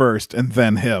Jane first and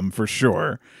then him for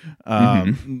sure.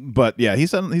 But yeah,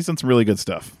 he's done some really good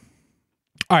stuff.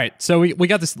 All right, so we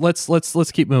got this.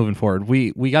 Let's keep moving forward.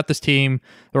 We got this team.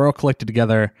 They're all collected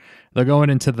together. They're going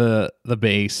into the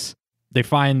base. They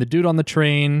find the dude on the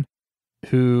train,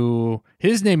 who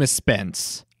his name is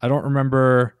Spence. I don't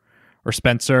remember, or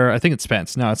Spencer. I think it's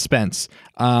Spence. No, it's Spence.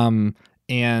 And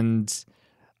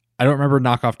I don't remember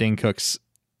Knockoff Dane Cook's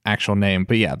actual name,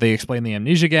 but yeah, they explain the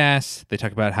amnesia gas. They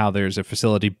talk about how there's a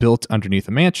facility built underneath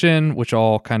a mansion, which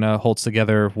all kind of holds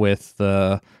together with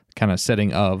the kind of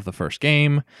setting of the first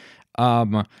game.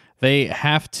 They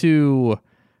have to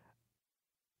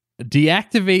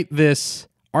deactivate this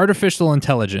artificial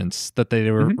intelligence that they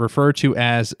refer to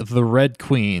as the Red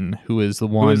Queen, who is the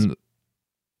one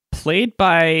played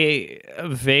by a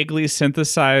vaguely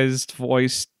synthesized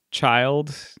voiced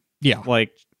child. Yeah.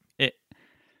 Like,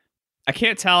 I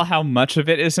can't tell how much of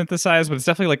it is synthesized, but it's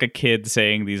definitely like a kid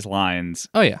saying these lines.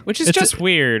 Oh yeah, Which is just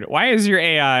weird. Why is your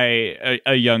AI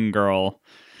a young girl?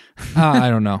 I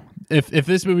don't know. If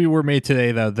this movie were made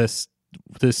today, though, this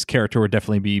character would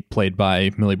definitely be played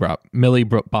by Millie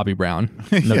Bobby Brown,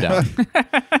 no doubt.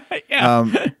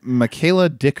 Yeah. Michaela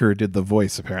Dicker did the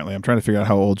voice, apparently. I'm trying to figure out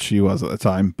how old she was at the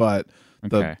time, but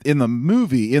Okay. in the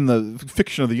movie, in the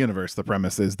fiction of the universe, the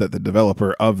premise is that the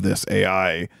developer of this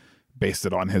AI based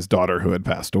it on his daughter who had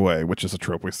passed away, which is a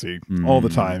trope we see all the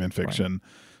time in fiction.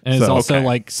 And it's So- also Okay.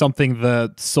 like something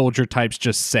the soldier types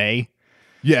just say.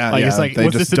 Yeah, Like yeah, it's like, they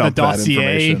was just this in the dump that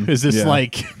dossier? information. Is this Yeah.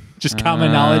 like just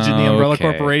common knowledge in the Umbrella Okay.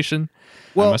 Corporation?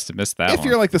 I must have missed that if one.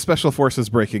 you're like the special forces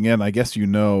breaking in, I guess you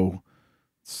know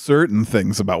certain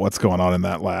things about what's going on in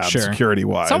that lab, Sure. security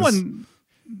wise.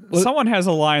 Someone has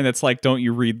a line that's like, "Don't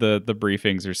you read the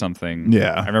briefings or something?"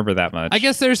 Yeah. I remember that much. I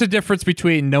guess there's a difference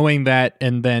between knowing that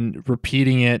and then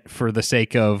repeating it for the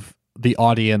sake of the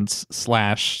audience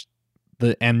 /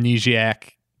 the amnesiac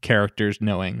characters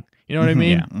knowing. You know what I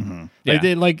mean? Yeah.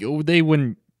 Mhm. They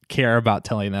wouldn't care about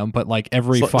telling them, but like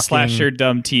every fucking slash your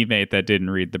dumb teammate that didn't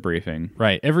read the briefing.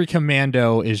 right, every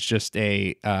commando is just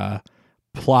a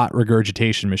plot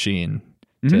regurgitation machine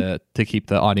to keep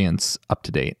the audience up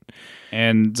to date.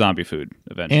 And zombie food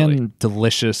eventually. And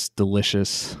delicious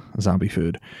zombie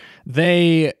food.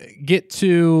 They get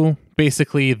to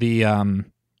basically the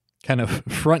kind of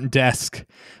front desk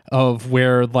of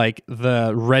where like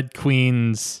the Red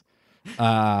Queen's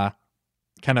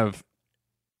kind of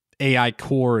AI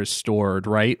core is stored,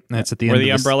 right? And that's at the where end the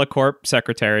of this, Umbrella Corp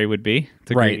secretary would be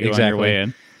to Right, greet you on exactly. your way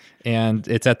in. and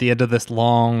it's at the end of this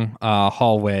long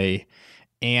hallway.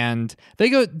 And they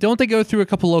go through a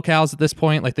couple locales at this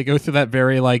point. Like they go through that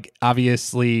very like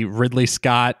obviously Ridley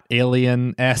Scott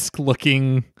alien-esque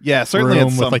looking Yeah, certainly at room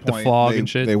some with like the point fog they, and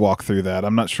shit. they walk through that.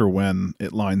 I'm not sure when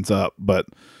it lines up, but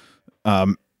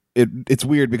it's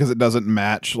weird because it doesn't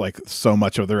match like so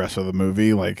much of the rest of the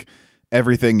movie. Like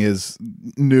everything is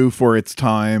new for its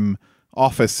time.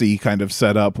 office-y kind of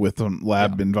setup with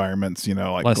lab environments, you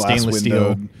know, like Less glass stainless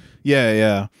windowed. steel.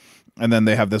 Yeah. And then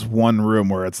they have this one room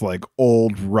where it's like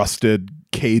old rusted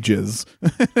cages.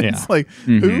 It's like,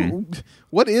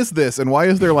 what is this? And why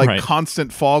is there like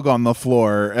constant fog on the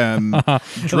floor and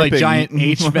like giant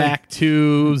HVAC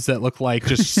tubes that look like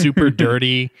just super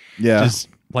dirty? Yeah. Just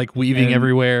like weaving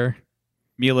everywhere.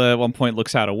 Mila at one point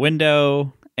looks out a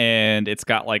window and it's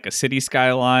got like a city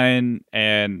skyline,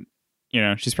 and you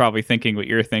know, she's probably thinking what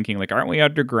you're thinking, like, aren't we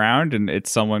underground? And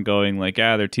it's someone going like,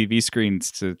 yeah, they're TV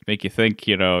screens to make you think,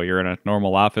 you know, you're in a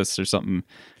normal office or something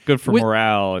good for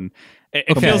morale. And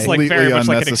it feels like very much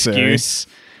like an excuse.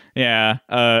 Yeah.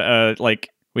 Like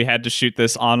we had to shoot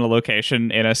this on a location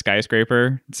in a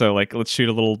skyscraper. So like, let's shoot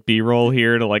a little B-roll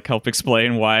here to like help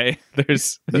explain why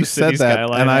there's you said that,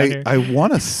 and I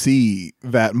want to see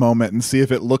that moment and see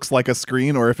if it looks like a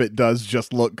screen or if it does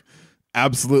just look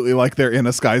absolutely like they're in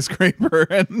a skyscraper.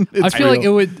 And I feel like it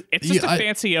would. It's just a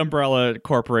fancy Umbrella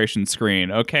Corporation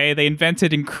screen. Okay, they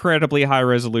invented incredibly high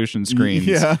resolution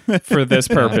screens for this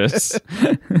purpose.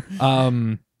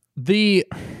 The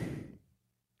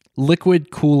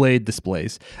liquid Kool-Aid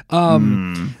displays.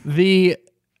 The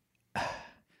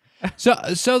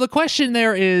so the question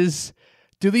there is,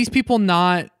 do these people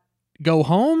not go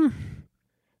home?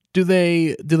 Do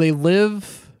they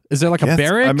live? Is there like a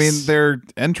barracks? I mean, their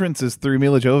entrance is through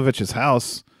Mila Jovovich's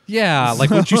house. Yeah, like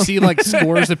would you see like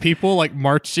scores of people like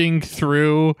marching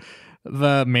through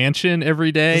the mansion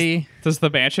every day? Does the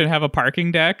mansion have a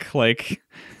parking deck? Like,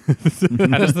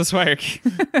 how does this work?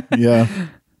 Yeah.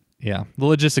 Yeah, the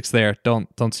logistics there don't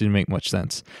seem to make much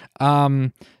sense.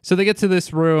 So they get to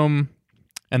this room,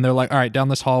 and they're like, "All right, down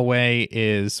this hallway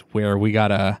is where we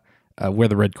gotta." Where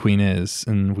the Red Queen is,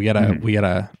 and we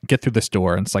gotta get through this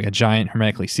door. And it's like a giant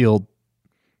hermetically sealed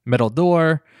metal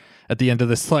door at the end of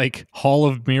this like hall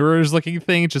of mirrors looking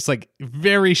thing, just like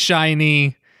very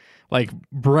shiny, like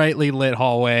brightly lit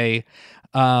hallway.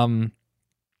 One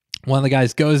of the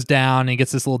guys goes down and he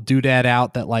gets this little doodad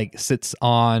out that like sits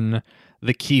on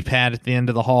the keypad at the end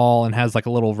of the hall and has like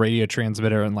a little radio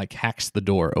transmitter and like hacks the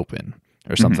door open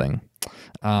or something.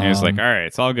 And it's like, all right,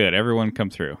 it's all good. Everyone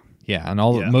come through. Yeah,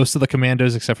 and most of the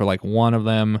commandos, except for like one of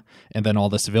them, and then all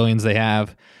the civilians they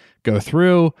have, go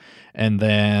through, and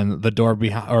then the door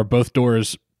behind, or both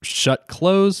doors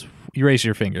close. You raise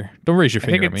your finger. Don't raise your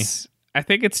finger at me. I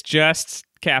think it's just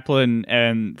Kaplan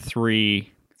and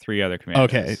three other commandos.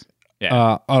 Okay.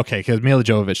 Yeah. Okay, because Mila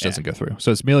Jovovich doesn't go through.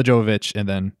 So it's Mila Jovovich, and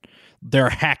then their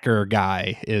hacker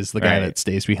guy is the guy that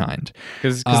stays behind.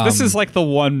 Because this is like the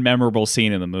one memorable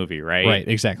scene in the movie, right? Right,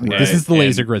 exactly. Right. This is the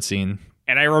laser grid scene.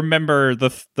 And I remember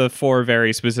the four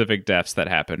very specific deaths that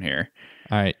happen here.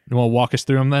 All right. You want to walk us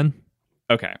through them then?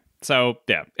 Okay. So,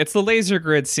 yeah, it's the laser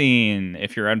grid scene.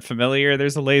 If you're unfamiliar,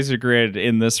 there's a laser grid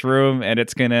in this room, and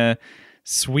it's going to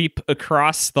sweep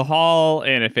across the hall.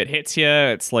 And if it hits you,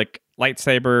 it's like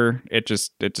lightsaber. It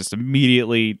just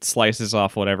immediately slices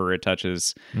off whatever it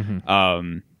touches.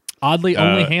 Mm-hmm. Oddly,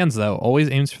 only hands, though. Always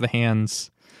aims for the hands.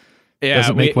 Yeah,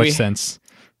 doesn't make much sense.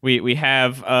 We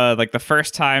have like the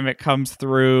first time it comes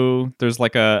through, there's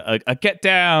like a get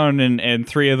down, and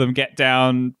three of them get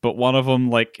down, but one of them,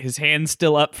 like, his hand's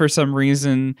still up for some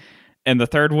reason, and the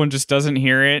third one just doesn't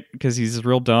hear it because he's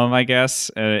real dumb, I guess,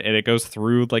 and it goes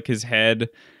through like his head.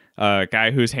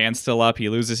 Guy whose hand's still up, he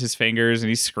loses his fingers and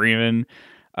he's screaming.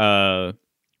 One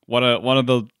of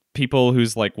the people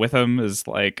who's like with him is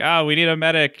like, "Oh, we need a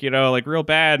medic," you know, like real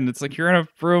bad, and it's like, you're in a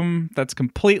room that's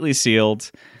completely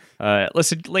sealed.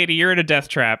 Listen, lady, you're in a death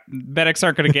trap. Medics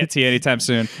aren't going to get to you anytime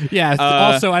soon. Yeah.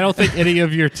 Also, I don't think any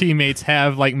of your teammates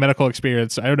have like medical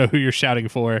experience. I don't know who you're shouting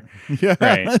for. Yeah.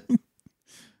 Right.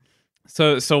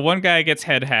 So one guy gets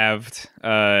head halved,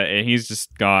 and he's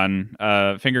just gone.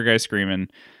 Finger guy screaming.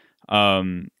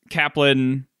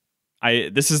 Kaplan,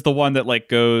 this is the one that like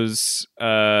goes.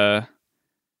 Oh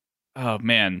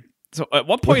man. So at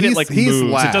one point it like moves.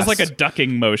 Last. It does like a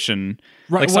ducking motion,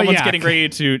 right, like someone's getting ready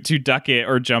to duck it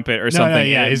or jump it or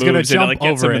something. Yeah, he's gonna jump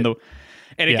over it, and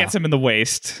it yeah. gets him in the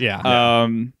waist. Yeah.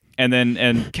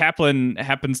 And Kaplan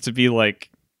happens to be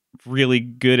like really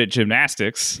good at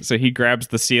gymnastics, so he grabs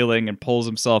the ceiling and pulls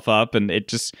himself up, and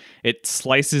it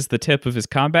slices the tip of his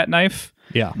combat knife.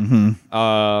 Yeah.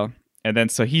 Mm-hmm. And then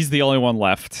so he's the only one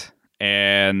left,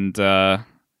 and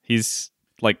he's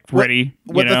like ready.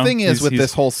 What the thing is with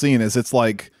this whole scene is it's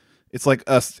like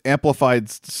a amplified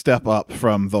step up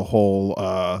from the whole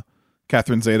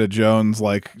Catherine Zeta-Jones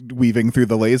like weaving through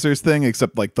the lasers thing,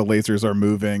 except like the lasers are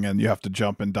moving and you have to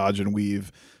jump and dodge and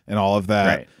weave and all of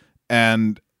that. Right.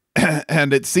 And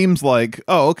And it seems like,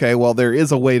 oh, okay, well, there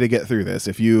is a way to get through this.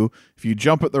 If you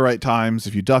jump at the right times,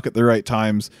 if you duck at the right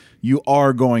times, you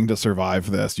are going to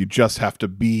survive this. You just have to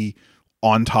be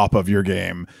on top of your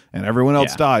game. And everyone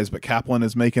else dies, but Kaplan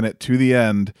is making it to the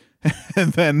end.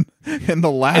 And then in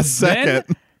the last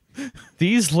second,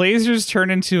 these lasers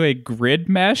turn into a grid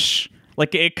mesh.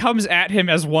 Like, it comes at him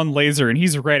as one laser, and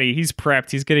he's ready. He's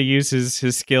prepped. He's going to use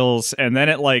his skills. And then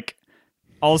it, like,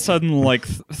 all of a sudden, like,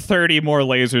 30 more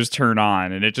lasers turn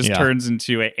on, and it just turns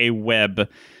into a web.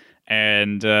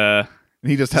 And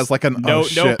he just has like no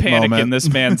panic moment. in this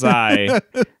man's eye.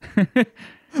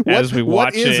 As we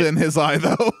watch what is it in his eye,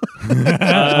 though?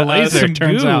 The laser, some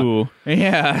turns goo. out.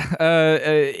 Yeah.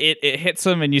 It hits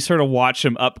him, and you sort of watch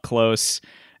him up close.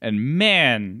 And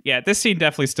man, yeah, this scene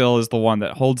definitely still is the one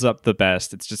that holds up the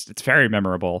best. It's very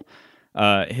memorable.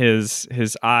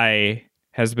 His eye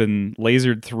has been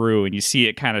lasered through, and you see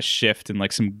it kind of shift and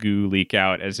like some goo leak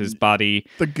out as his body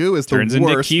The goo is turns the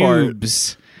into worst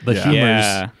cubes. The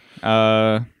Yeah. humors.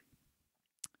 Yeah.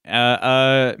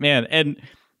 Man, and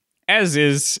as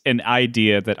is an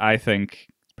idea that I think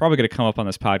is probably going to come up on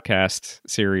this podcast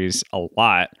series a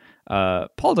lot.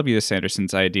 Paul W.S.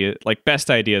 Anderson's idea, like, best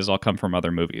ideas all come from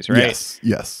other movies, right?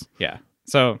 Yes. Yeah.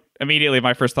 So immediately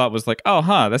my first thought was like,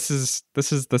 oh, this is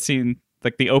the scene,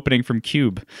 like the opening from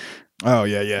Cube. Oh,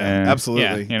 yeah. Absolutely.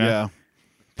 Yeah, you know? Yeah.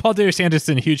 Paul W.S.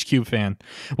 Anderson, huge Cube fan.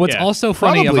 What's Yeah. also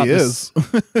funny Probably about is.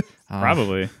 this,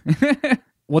 Probably.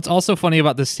 what's also funny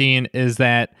about this scene is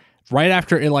that right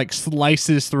after it like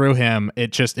slices through him,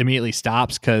 it just immediately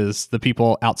stops because the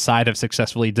people outside have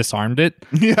successfully disarmed it.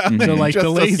 Yeah. So like Just the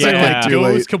a laser second like too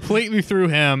goes late. completely through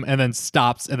him and then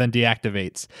stops and then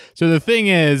deactivates. So the thing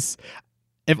is,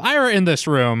 if I were in this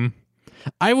room,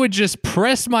 I would just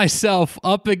press myself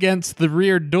up against the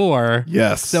rear door.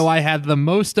 Yes. So I had the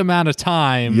most amount of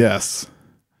time Yes.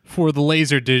 for the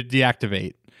laser to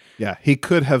deactivate. Yeah. He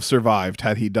could have survived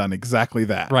had he done exactly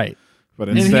that. Right. But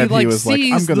And instead, he like was like,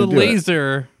 sees I'm going the to do it.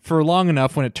 laser for long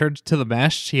enough. When it turns to the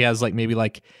mesh, he has like maybe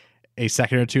like a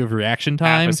second or two of reaction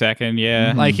time. Half a second,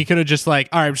 yeah. Like he could have just like,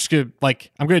 all right,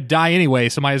 I'm gonna die anyway,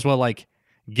 so might as well like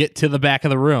get to the back of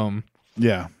the room.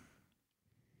 Yeah.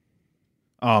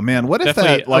 Oh, man. What if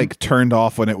Definitely, that like turned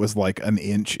off when it was like an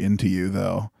inch into you,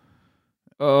 though?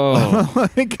 Oh,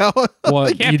 Like how Well,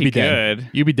 can't you'd be be dead. good.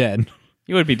 You'd be dead.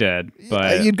 You would be dead,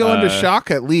 but you'd go into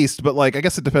shock at least, but like I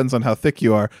guess it depends on how thick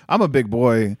you are. I'm a big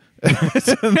boy. An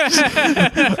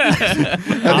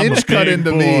inch cut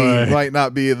into me might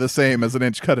not be the same as an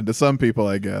inch cut into some people,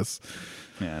 I guess.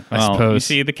 Yeah, I well, suppose. You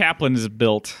see, the Kaplan is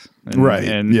built, and, Right.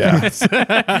 And Yeah.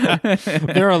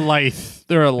 They're a lithe.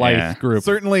 They're a lithe Yeah. group.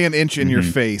 Certainly an inch in your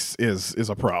face is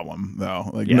a problem,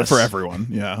 though. Like Yes. for everyone.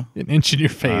 Yeah. An inch in your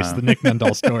face. The Nick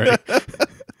Nundahl story.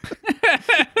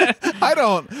 I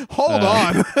don't hold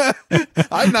on.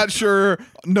 I'm not sure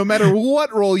no matter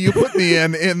what role you put me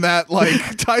in that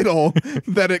like title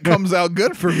that it comes out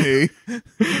good for me.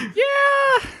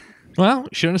 Well,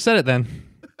 shouldn't have said it then.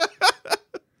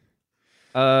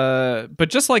 but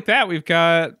just like that, we've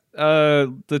got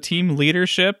the team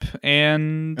leadership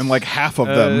and like half of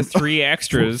them. 3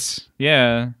 extras.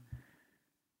 Yeah,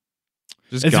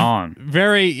 just It's gone.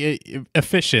 Very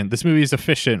efficient. This movie is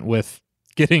efficient with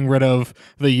getting rid of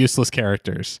the useless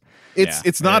characters.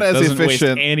 It's not It as doesn't waste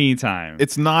efficient. any time.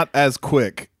 It's not as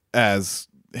quick as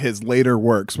his later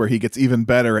works where he gets even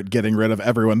better at getting rid of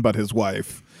everyone but his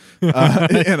wife in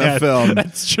a film.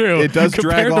 That's true. It does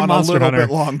Compared drag to on a Monster little Hunter.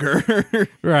 bit longer.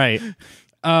 Right.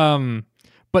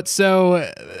 But so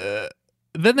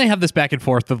then they have this back and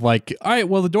forth of like, all right,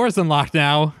 well, the door's unlocked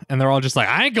now. And they're all just like,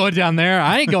 I ain't going down there.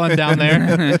 I ain't going down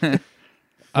there.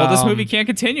 Well, this movie can't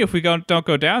continue if we don't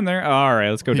go down there. Oh, all right,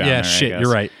 let's go down there. Yeah, I shit, guess.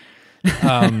 you're right.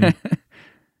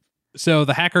 So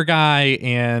the hacker guy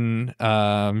and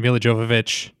Mila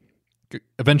Jovovich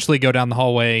eventually go down the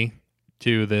hallway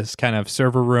to this kind of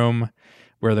server room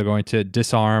where they're going to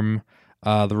disarm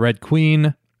the Red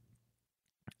Queen.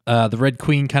 The Red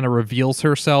Queen kind of reveals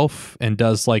herself and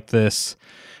does like this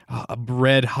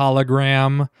red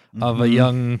hologram of a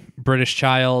young British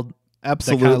child.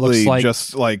 Absolutely, looks like-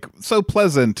 just like so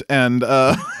pleasant and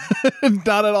not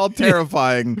at all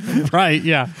terrifying. Right,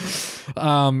 yeah.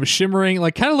 Shimmering,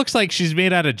 like kind of looks like she's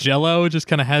made out of jello, just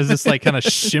kind of has this like kind of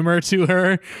shimmer to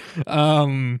her.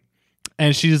 And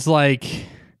she's like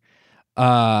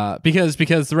because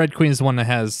the Red Queen is the one that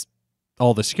has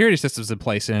all the security systems in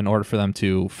place, and in order for them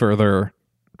to further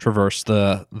traverse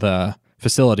the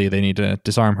facility, they need to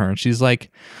disarm her. And she's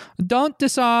like, "Don't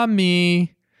disarm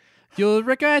me. You'll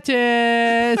regret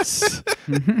it.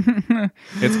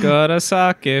 It's gonna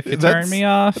suck if you turn me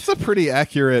off. That's a pretty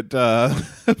accurate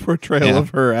portrayal Yeah. of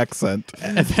her accent.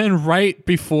 And then right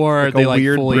before Like they a like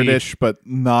weird fully British, but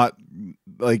not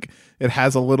like it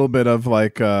has a little bit of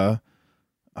like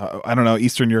I don't know,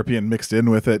 Eastern European mixed in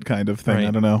with it kind of thing. Right.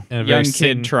 I don't know. and a Young very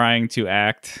kid trying to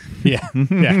act. Yeah.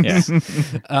 Yeah. Yeah.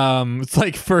 It's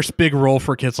like first big role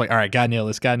for kids. Like, all right, gotta nail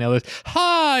this.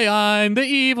 Hi, I'm the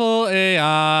evil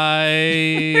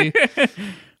AI.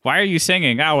 Why are you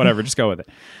singing? Ah, whatever. Just go with it.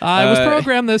 I was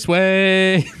programmed this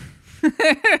way.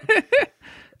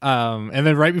 And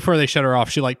then right before they shut her off,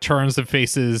 she like turns and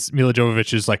faces Mila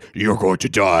Jovovich is like, "You're going to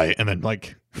die," and then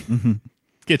like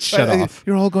gets shut off.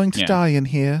 You're all going to Yeah. die in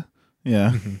here.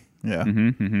 Yeah. Yeah.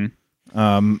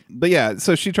 Mm-hmm. But yeah,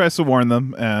 so she tries to warn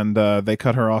them, and they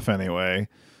cut her off anyway.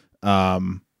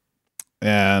 And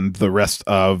the rest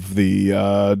of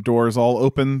the doors all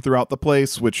open throughout the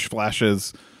place, which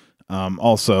flashes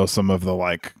also some of the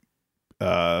like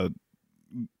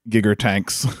Giger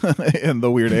tanks in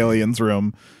the weird aliens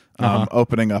room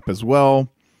opening up as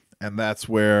well. And that's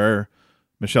where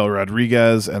Michelle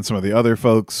Rodriguez and some of the other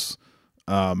folks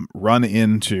run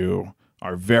into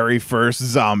our very first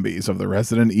zombies of the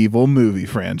Resident Evil movie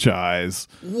franchise.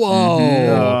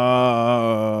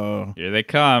 Whoa! Here they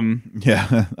come.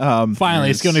 Yeah.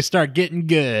 Finally, it's going to start getting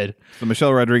good. So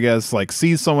Michelle Rodriguez like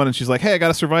sees someone and she's like, "Hey, I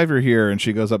got a survivor here." And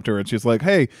she goes up to her and she's like,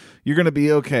 "Hey, you're going to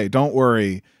be okay. Don't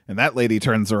worry." And that lady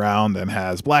turns around and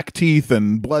has black teeth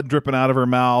and blood dripping out of her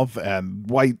mouth and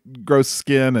white gross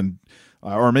skin and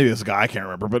or maybe it's a guy, I can't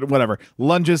remember, but whatever.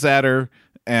 Lunges at her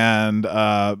and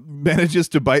manages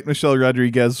to bite Michelle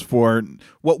Rodriguez for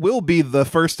what will be the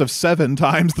first of 7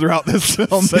 times throughout this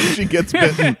film that she gets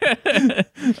bitten.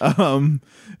 Kind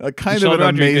Michelle of an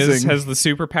Rodriguez amazing. has the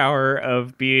superpower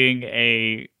of being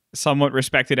a somewhat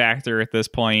respected actor at this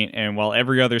point, and while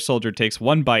every other soldier takes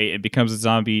one bite and becomes a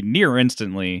zombie near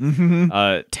instantly,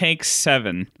 takes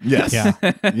 7 Yes. Yeah.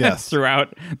 Yes.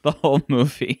 throughout the whole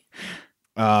movie.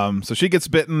 So she gets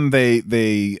bitten.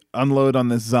 They unload on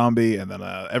this zombie, and then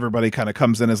everybody kind of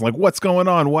comes in and is like, "What's going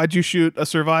on? Why'd you shoot a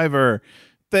survivor?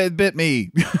 They bit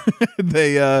me."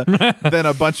 They then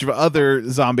a bunch of other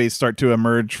zombies start to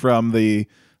emerge from the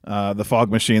fog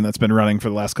machine that's been running for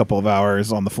the last couple of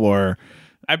hours on the floor.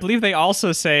 I believe they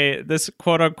also say this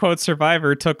quote unquote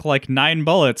survivor took like 9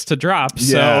 bullets to drop.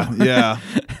 Yeah, So yeah.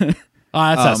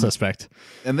 That's not suspect.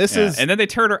 And this yeah. is And then they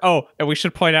turn. And we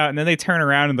should point out. And then they turn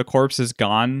around and the corpse is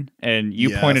gone. And you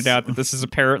Yes. pointed out that this is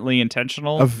apparently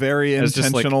intentional. a very It's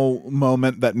just like- intentional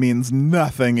moment that means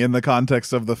nothing in the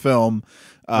context of the film.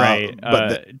 right.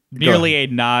 But Merely a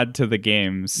nod to the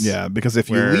games. yeah, because if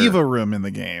where- you leave a room in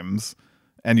the games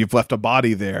and you've left a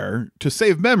body there, to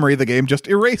save memory, the game just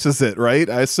erases it, right?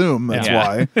 I assume that's Yeah.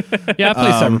 why. Yeah, I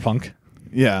play Cyberpunk.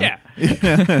 Yeah.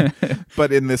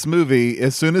 But in this movie,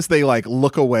 as soon as they like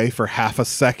look away for half a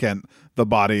second, the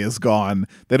body is gone.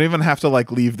 They don't even have to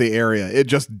like leave the area. It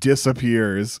just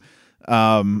disappears.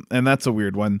 And that's a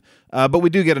weird one. But we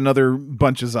do get another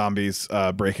bunch of zombies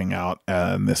breaking out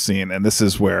in this scene. And this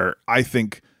is where I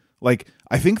think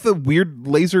the weird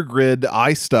laser grid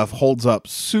eye stuff holds up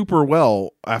super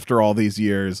well after all these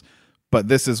years. But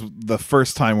this is the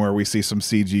first time where we see some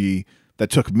CG that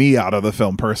took me out of the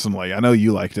film personally. I know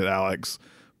you liked it, Alex,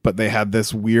 but they had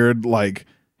this weird like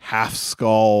half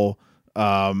skull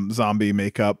zombie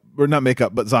makeup, or not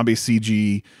makeup, but zombie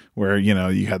CG where, you know,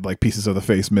 you had like pieces of the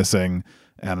face missing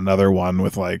and another one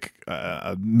with like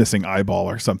a missing eyeball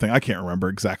or something. I can't remember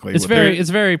exactly. It's what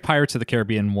very Pirates of the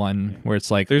Caribbean 1, where it's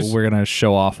like we're gonna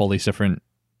show off all these different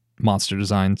monster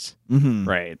designs. Mhm.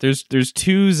 Right. There's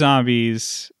 2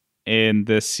 zombies in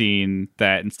this scene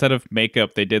that instead of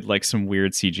makeup they did like some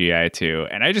weird CGI too,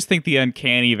 and I just think the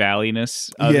uncanny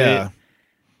valleyness of Yeah. it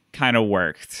kind of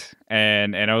worked,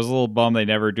 and I was a little bummed they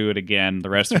never do it again.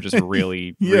 The rest are just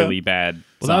really Yeah. really bad.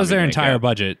 Well, that was their zombie entire makeup.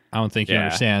 budget. I don't think you Yeah.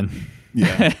 understand.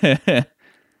 Yeah.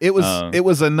 It Um,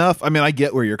 was enough. I mean, I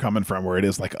get where you're coming from, where it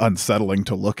is like unsettling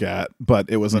to look at, but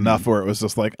it was enough where it was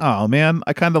just like, oh man,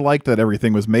 I kind of like that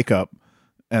everything was makeup,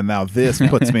 and now this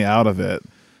puts me out of it.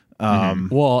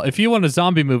 Well, if you want a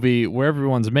zombie movie where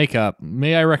everyone's makeup,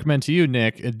 may I recommend to you,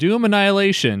 Nick, Doom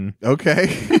Annihilation,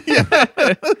 Okay.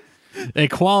 a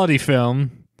quality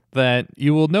film that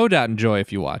you will no doubt enjoy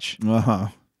if you watch. Uh-huh.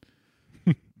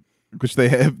 Which they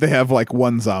have like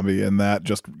one zombie in that,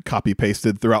 just copy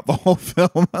pasted throughout the whole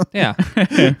film. Yeah.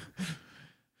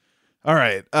 All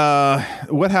right.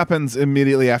 What happens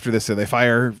immediately after this? So they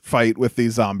fight with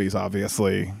these zombies,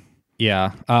 obviously.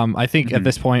 Yeah. I think at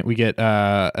this point we get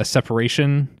a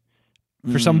separation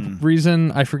for some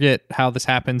reason. I forget how this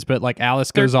happens, but like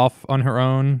Alice goes off on her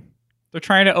own. They're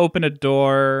trying to open a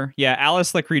door. Yeah,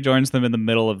 Alice like rejoins them in the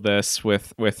middle of this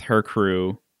with her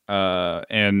crew.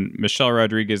 And Michelle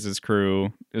Rodriguez's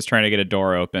crew is trying to get a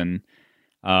door open.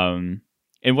 And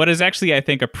what is actually, I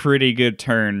think, a pretty good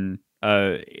turn.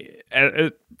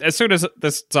 As soon as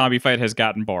this zombie fight has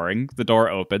gotten boring, the door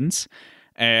opens.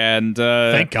 And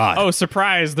thank God. Oh,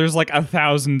 surprise! There's like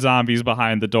 1,000 zombies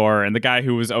behind the door, and the guy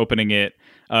who was opening it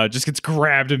just gets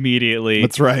grabbed immediately.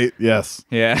 That's right. Yes.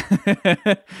 Yeah.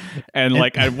 And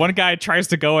like one guy tries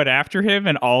to go in after him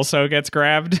and also gets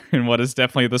grabbed in what is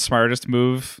definitely the smartest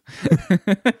move.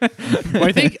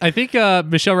 Well, I think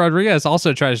Michelle Rodriguez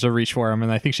also tries to reach for him,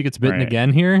 and I think she gets bitten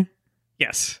again here.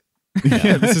 Yes.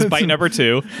 Yeah, this is bite number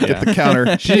 2. Get the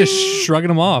counter. She's just shrugging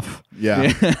him off.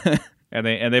 Yeah.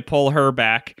 And they pull her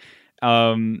back.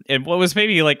 And what was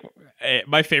maybe like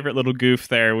my favorite little goof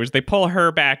there was they pull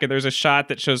her back, and there's a shot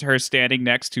that shows her standing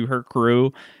next to her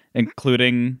crew,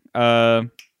 including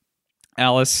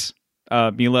Alice,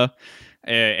 Mila,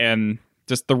 and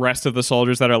just the rest of the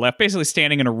soldiers that are left, basically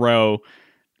standing in a row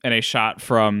in a shot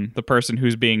from the person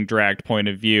who's being dragged point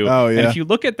of view. Oh, yeah. And if you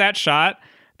look at that shot,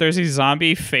 there's a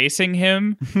zombie facing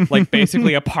him, like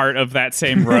basically a part of that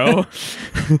same row.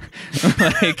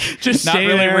 Like Just not stay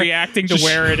really there. reacting to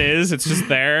where it is. It's just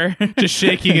there. Just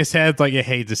shaking his head like you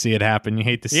hate to see it happen. You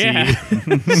hate to see Yeah.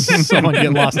 someone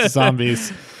get lost to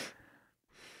zombies.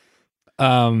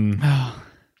 All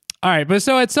right, but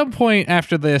so at some point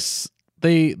after this,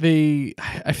 they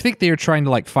I think they are trying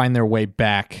to like find their way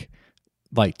back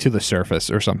like to the surface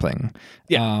or something.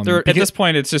 Yeah. At this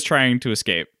point, it's just trying to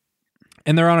escape.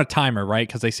 And they're on a timer, right?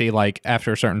 Because they say like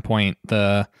after a certain point,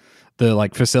 the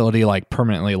like facility like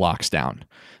permanently locks down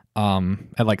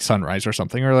at like sunrise or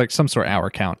something, or like some sort of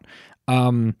hour count.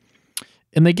 And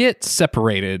they get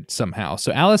separated somehow.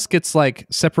 So Alice gets like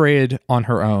separated on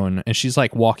her own, and she's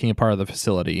like walking a part of the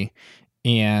facility,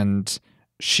 and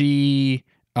she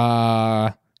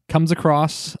comes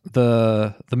across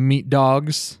the meat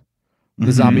dogs,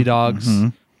 the zombie dogs. Mm-hmm.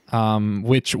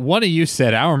 Which one of you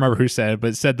said, I don't remember who said it,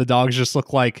 but it said the dogs just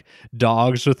look like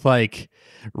dogs with like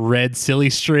red silly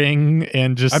string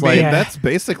and just I mean, like that's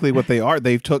basically what they are.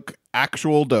 They took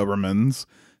actual Dobermans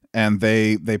and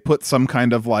they put some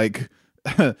kind of like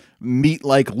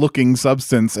meat-like looking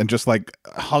substance and just like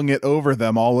hung it over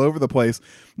them all over the place.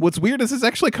 What's weird is it's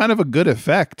actually kind of a good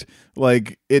effect.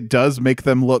 Like it does make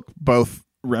them look both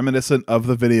reminiscent of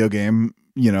the video game,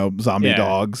 zombie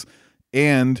dogs,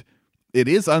 and it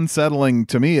is unsettling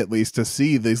to me, at least, to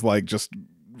see these like just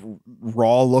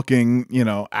raw looking,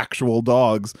 actual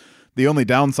dogs. The only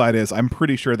downside is I'm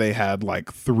pretty sure they had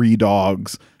like 3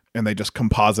 dogs and they just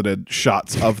composited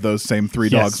shots of those same 3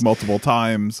 dogs multiple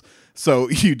times. So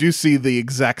you do see the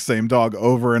exact same dog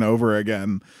over and over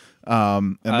again.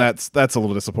 And that's a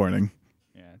little disappointing.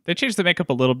 Yeah. They changed the makeup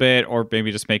a little bit, or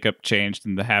maybe just makeup changed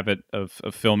in the habit of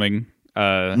filming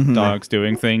dogs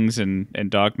doing things and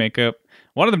dog makeup.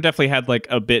 One of them definitely had like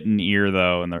a bitten ear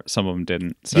though, and some of them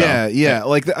didn't. So. Yeah.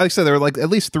 Like I said, there were like at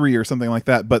least 3 or something like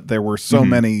that, but there were so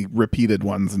many repeated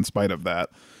ones in spite of that.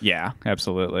 Yeah,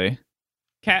 absolutely.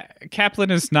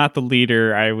 Kaplan is not the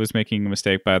leader. I was making a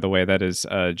mistake, by the way. That is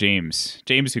James.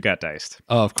 James who got diced.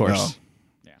 oh, of course. Oh.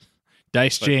 Yeah.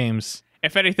 Dice James.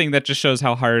 If anything, that just shows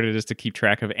how hard it is to keep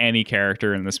track of any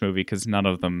character in this movie, because none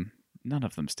of them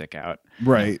stick out.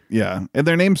 Right. Yeah. And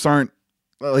their names aren't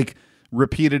like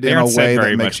repeated They in a aren't said way that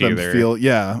very makes much them either. feel.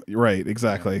 Yeah. Right.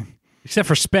 Exactly. Except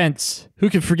for Spence. Who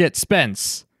can forget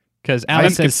Spence? Because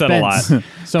Alice Spence says gets said a lot. Spence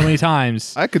so many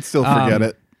times. I could still forget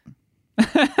it.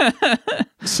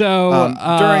 So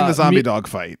During the zombie dog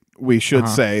fight, we should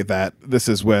say that this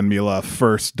is when Mila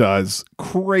first does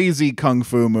crazy kung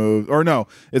fu moves. Or no,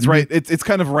 it's right. It's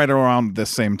kind of right around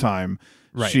this same time.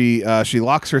 Right. She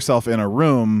locks herself in a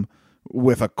room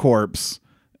with a corpse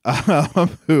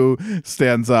who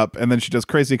stands up, and then she does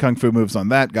crazy kung fu moves on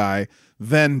that guy.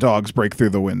 Then dogs break through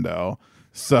the window.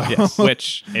 So Yes,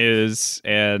 which is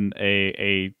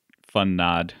a fun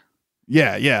nod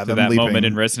yeah, to them that leaping. moment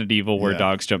in Resident Evil where Yeah.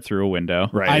 dogs jump through a window.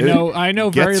 Right. I know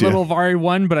It very gets ya. little of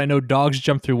RE1, but I know dogs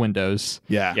jump through windows.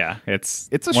 Yeah. Yeah, it's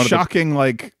It's a one of the- shocking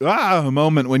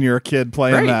moment when you're a kid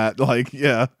playing Right. that. Like,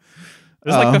 yeah. It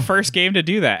was like the first game to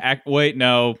do that. Wait,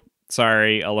 no,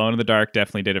 sorry, Alone in the Dark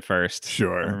definitely did it first.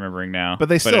 Sure. I'm remembering now. But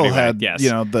they still anyway, had, yes.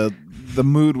 the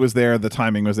mood was there, the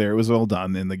timing was there. It was all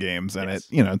done in the games, and Yes.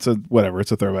 it's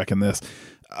a throwback in this.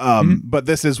 But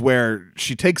this is where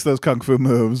she takes those kung fu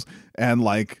moves and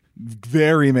like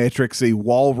very Matrixy,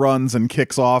 wall runs and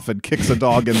kicks off and kicks a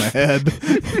dog in the head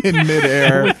in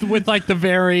midair. with like the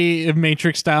very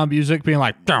Matrix style music being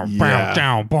like down, Yeah.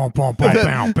 down, boom, boom, boom,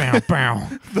 boom, boom,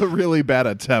 boom. The really bad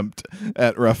attempt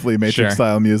at roughly Matrix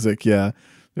style music. Yeah.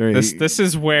 Very This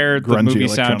is where the grungy movie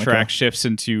electronica. soundtrack shifts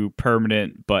into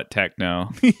permanent butt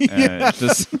techno.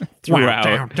 Just Wow,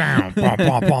 throughout. down, boom,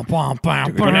 boom, boom, boom,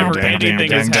 boom, Whenever boom.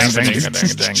 anything is happening.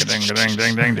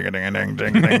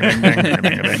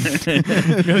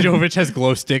 Mila Jovovich has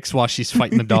glow sticks while she's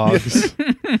fighting the dogs.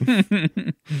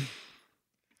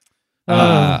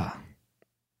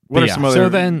 What are yeah. some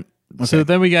other? So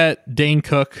then we got Dane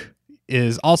Cook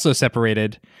is also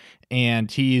separated,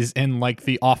 and he's in like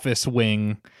the office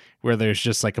wing where there's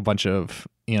just like a bunch of,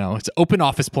 it's an open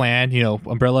office plan,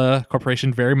 Umbrella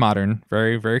Corporation, very modern,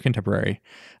 very, very contemporary.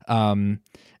 And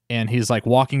he's like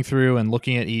walking through and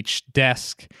looking at each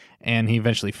desk, and he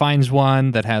eventually finds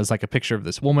one that has like a picture of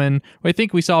this woman who I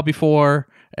think we saw before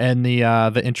in the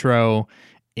intro,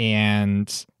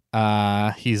 and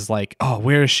he's like, "Oh,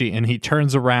 where is she?" And he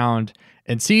turns around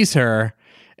and sees her,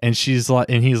 and he's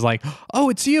like, "Oh,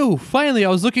 it's you! Finally, I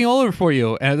was looking all over for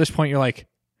you." And at this point, you're like,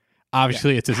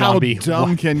 obviously, it's a How zombie.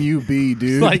 dumb can you be,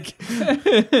 dude?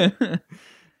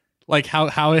 Like how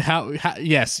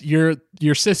yes, your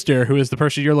sister, who is the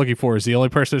person you're looking for, is the only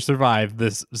person to survive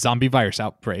this zombie virus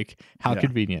outbreak. How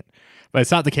convenient. But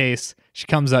it's not the case. She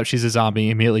comes up, she's a zombie,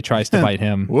 immediately tries to bite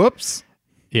him. Whoops.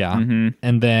 Yeah. Mm-hmm.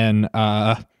 And then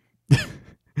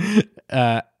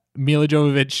Mila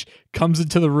Jovovich comes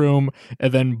into the room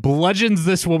and then bludgeons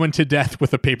this woman to death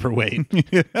with a paperweight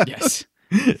Yes.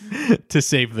 to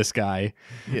save this guy.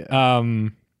 Yeah.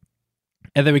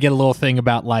 And then we get a little thing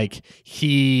about like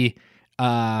he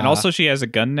And also she has a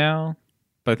gun now,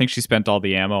 but I think she spent all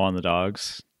the ammo on the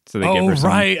dogs. So they give her some...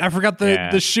 right. I forgot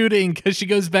the shooting because she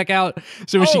goes back out.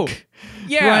 So when she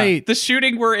yeah, right. the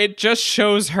shooting where it just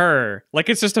shows her, like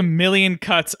it's just a million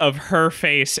cuts of her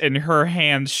face and her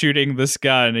hands shooting this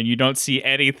gun, and you don't see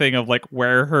anything of like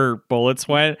where her bullets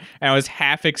went. And I was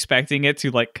half expecting it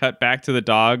to like cut back to the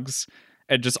dogs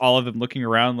and just all of them looking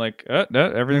around like, oh,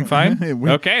 no, everything fine?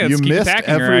 Okay, let's you keep missed attacking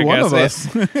every her, one I of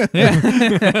guess. us.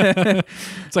 Yeah.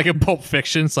 It's like in Pulp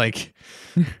Fiction. It's like,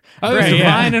 oh, there's Right,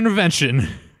 divine intervention.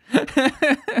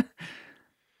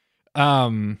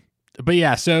 But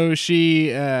yeah, so she,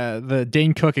 the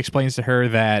Dane Cook explains to her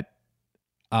that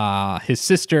his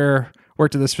sister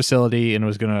worked at this facility and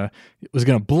was gonna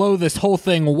blow this whole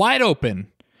thing wide open,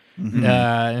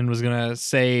 and was gonna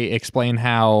explain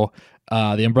how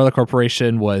the Umbrella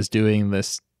Corporation was doing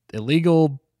this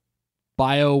illegal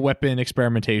bioweapon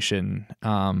experimentation,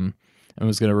 and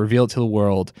was gonna reveal it to the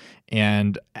world.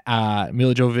 And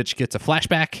Mila Jovovich gets a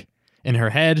flashback in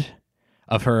her head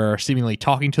of her seemingly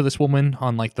talking to this woman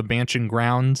on like the mansion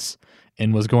grounds,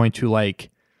 and was going to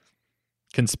like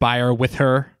conspire with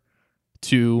her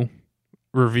to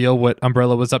reveal what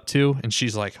Umbrella was up to. And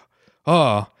she's like,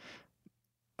 oh,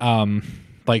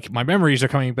 like my memories are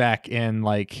coming back. And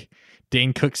like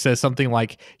Dane Cook says something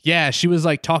like, yeah, she was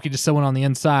like talking to someone on the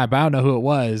inside, but I don't know who it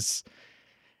was.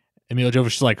 And Mila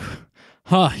Jovovich is like,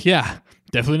 huh, yeah,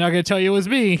 definitely not going to tell you it was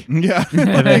me. Yeah.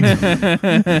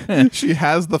 She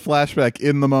has the flashback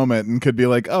in the moment and could be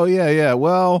like, oh, yeah,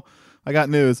 well, I got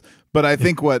news. But I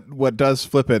think what does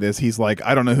flip it is he's like,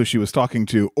 I don't know who she was talking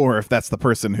to or if that's the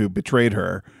person who betrayed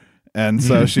her. And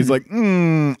so she's like,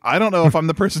 I don't know if I'm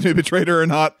the person who betrayed her or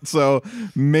not. So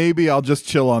maybe I'll just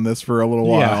chill on this for a little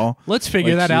while. Let's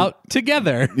figure that out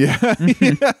together. Yeah.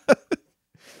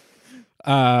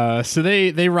 So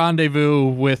they rendezvous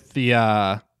with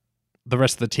the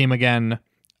rest of the team again.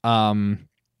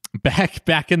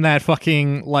 Back in that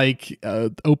fucking like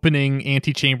opening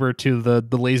antechamber to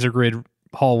the laser grid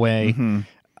hallway.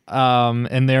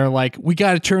 And they're like, we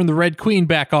got to turn the Red Queen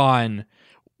back on.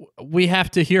 We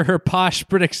have to hear her posh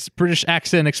British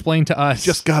accent explain to us.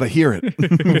 Just got to hear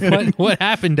it. what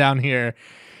happened down here.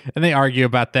 And they argue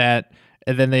about that.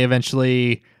 And then they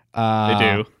eventually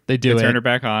They turn her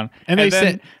back on, and they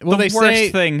say, "Well, the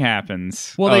worst thing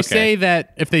happens." Well, they say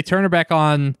that if they turn her back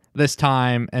on this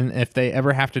time, and if they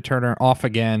ever have to turn her off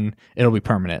again, it'll be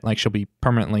permanent. Like she'll be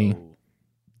permanently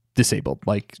disabled.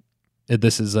 Like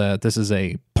this is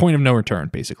a point of no return,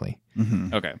 basically.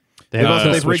 Okay.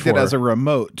 They've rigged it as a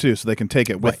remote too, so they can take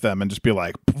it with them and just be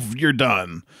like, "You're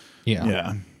done."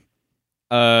 Yeah.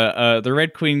 The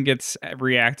Red Queen gets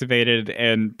reactivated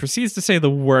and proceeds to say the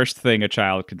worst thing a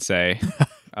child could say,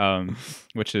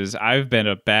 which is, "I've been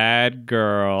a bad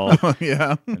girl." Oh,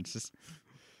 yeah. It's just,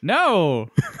 no.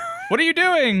 What are you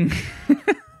doing?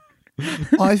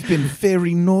 I've been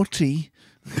very naughty.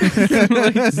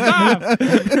 Like, stop.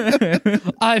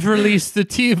 I've released the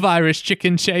T-virus,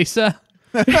 chicken chaser.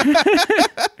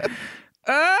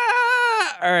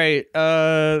 All right.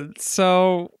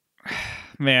 So,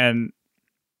 man.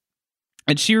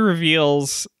 And she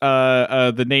reveals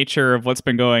the nature of what's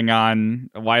been going on,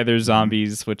 why there's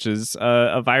zombies, which is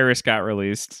a virus got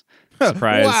released.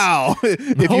 Surprise. Wow.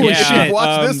 If Holy you shit.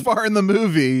 watched this far in the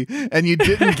movie and you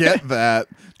didn't get that,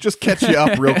 just catch you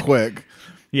up real quick.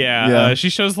 Yeah. She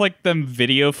shows like them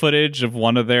video footage of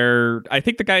one of their, I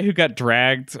think the guy who got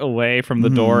dragged away from the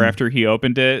door after he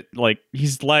opened it, like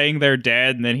he's laying there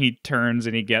dead and then he turns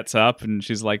and he gets up and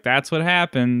she's like, that's what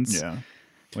happens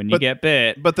when you get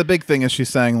bit. But the big thing is she's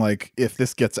saying, like, if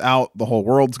this gets out, the whole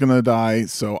world's going to die.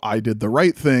 So I did the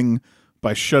right thing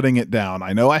by shutting it down.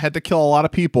 I know I had to kill a lot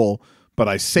of people, but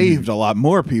I saved a lot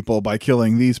more people by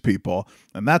killing these people.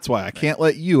 And that's why I can't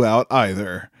let you out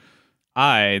either.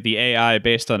 I, the AI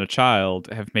based on a child,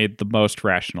 have made the most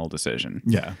rational decision.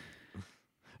 Yeah.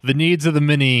 The needs of the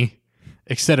many,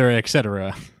 etc.,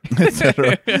 etc.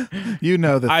 Etc. You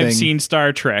know the I've thing. seen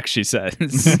Star Trek, she says.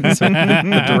 It's a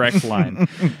direct line.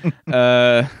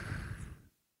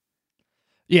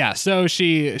 Yeah, so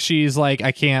she's like,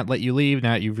 I can't let you leave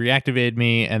now that you've reactivated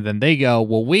me. And then they go,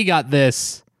 well, we got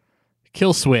this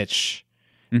kill switch.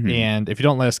 And if you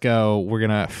don't let us go, we're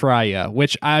going to fry you.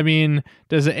 Which, I mean,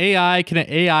 can an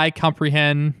AI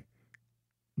comprehend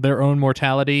their own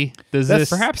mortality? Does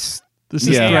this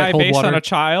AI hold based water? on a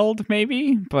child,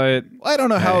 maybe? But I don't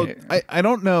know how. I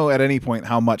don't know at any point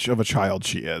how much of a child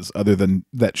she is, other than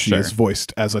that she is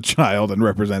voiced as a child and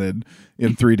represented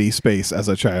in 3D space as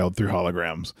a child through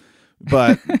holograms.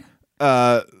 But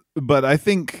but I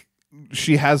think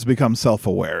she has become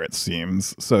self-aware. It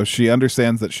seems so. She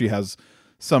understands that she has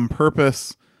some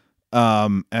purpose.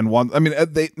 And one. I mean,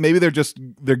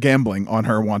 they're gambling on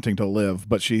her wanting to live,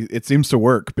 but it seems to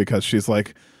work because she's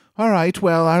like, all right,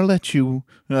 well, I'll let you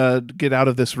get out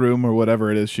of this room or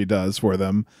whatever it is she does for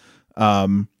them.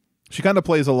 She kind of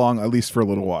plays along, at least for a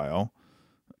little while,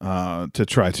 to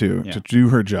try to do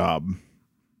her job.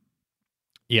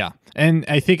 Yeah. And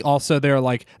I think also they're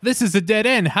like, this is a dead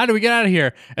end. How do we get out of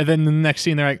here? And then the next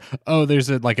scene, they're like, oh, there's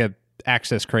a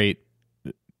access grate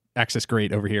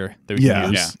over here that we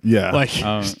can use. Yeah. Like,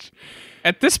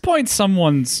 at this point,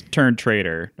 someone's turned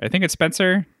traitor. I think it's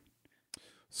Spencer.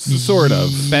 Sort of.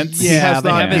 Spence. He has they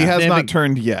not haven't-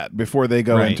 turned yet. Before they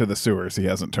go Right. into the sewers, he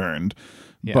hasn't turned.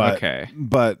 Yeah. But, Okay.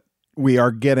 But we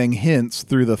are getting hints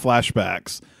through the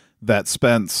flashbacks that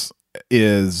Spence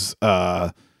is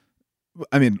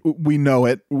I mean, we know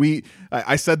it.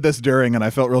 I said this during, and I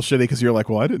felt real shitty because you're like,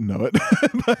 well, I didn't know it.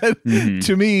 But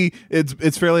to me,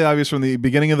 it's fairly obvious from the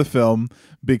beginning of the film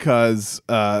because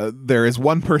there is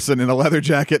one person in a leather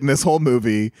jacket in this whole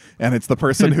movie, and it's the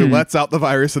person who lets out the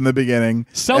virus in the beginning.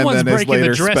 someone's and then is breaking the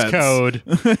later dress Spence. code,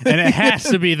 and it has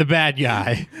to be the bad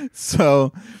guy.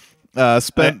 So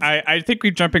Spence. I think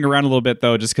we're jumping around a little bit,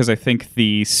 though, just because I think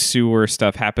the sewer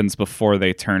stuff happens before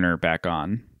they turn her back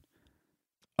on.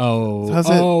 Is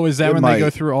that it when might. they go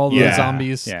through all the Yeah,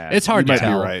 zombies? yeah. It's hard You to might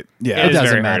be tell. right. Yeah. It is doesn't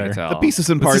very matter. hard to tell. The pieces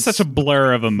and This parts. is such a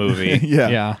blur of a movie.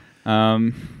 Yeah. Yeah.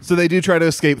 So they do try to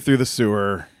escape through the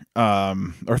sewer,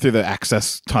 or through the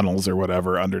access tunnels or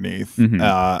whatever underneath.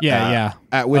 Yeah.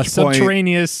 At which point,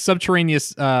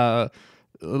 subterraneous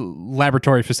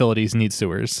laboratory facilities need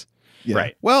sewers yeah.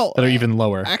 Right. Well, that are even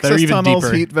lower. That are access even tunnels,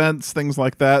 deeper. heat vents, things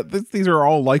like that. These are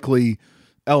all likely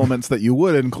elements that you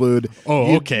would include.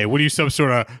 Oh, okay. What are you, some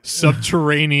sort of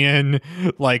subterranean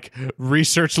like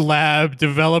research lab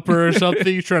developer or something?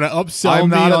 You trying to upsell I'm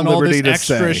me not at on all this liberty to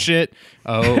extra say. shit?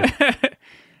 Oh,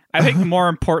 I think more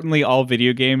importantly, all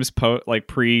video games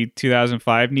pre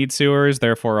 2005 need sewers.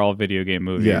 Therefore, all video game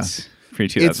movies pre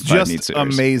It's 2005 need just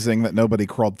sewers. amazing that nobody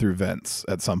crawled through vents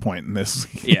at some point in this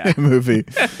Yeah. movie.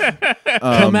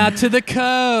 come out to the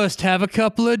coast, have a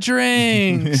couple of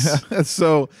drinks.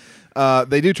 So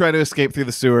they do try to escape through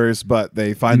the sewers, but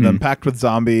they find them packed with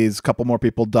zombies. A couple more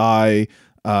people die.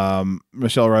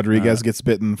 Michelle Rodriguez gets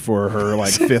bitten for her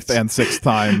like fifth and sixth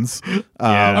times.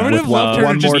 I would with have loved her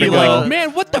one to just more be to like, go.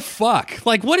 man, what the fuck?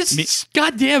 Like, what is?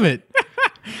 God damn it!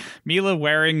 Mila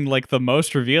wearing like the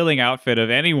most revealing outfit of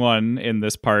anyone in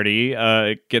this party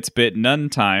gets bit none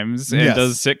times and Yes.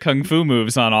 does sick kung fu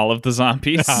moves on all of the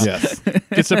zombies. Yes.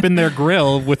 Gets up in their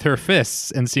grill with her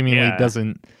fists and seemingly Yeah.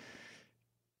 doesn't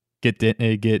get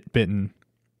bitten.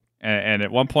 And at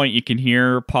one point, you can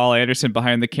hear Paul Anderson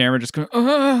behind the camera just going,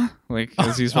 like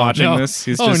as he's watching no. this.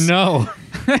 He's Oh just, no!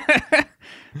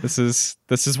 this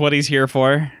is what he's here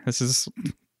for. This is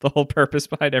the whole purpose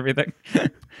behind everything.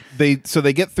 They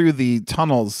get through the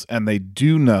tunnels and they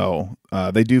do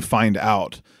find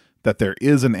out that there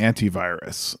is an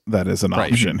antivirus that is an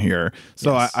option here.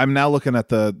 So Yes. I'm now looking at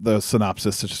the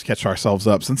synopsis to just catch ourselves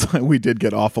up, since we did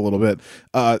get off a little bit.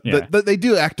 They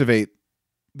do activate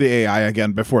the AI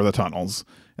again before the tunnels,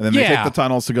 and then they take the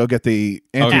tunnels to go get the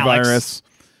antivirus.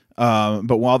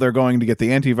 But while they're going to get the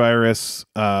antivirus,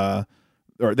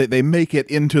 or they make it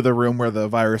into the room where the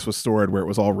virus was stored, where it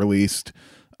was all released,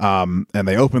 and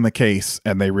they open the case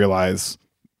and they realize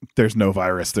there's no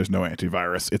virus, there's no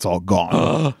antivirus, it's all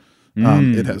gone.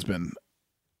 It has been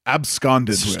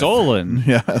absconded, stolen. with.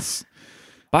 Yes.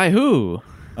 By who?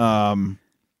 By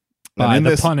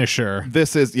the Punisher.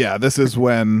 This is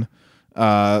when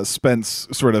Spence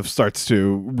sort of starts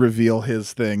to reveal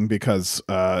his thing, because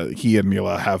he and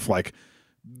Mila have like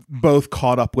both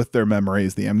caught up with their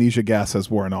memories. The amnesia gas has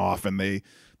worn off, and they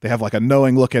have like a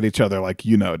knowing look at each other, like,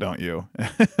 you know, don't you?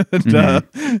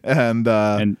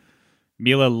 And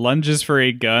Mila lunges for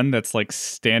a gun that's like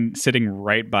sitting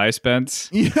right by Spence.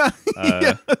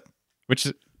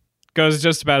 Which goes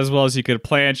just about as well as you could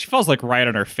plan. She falls like right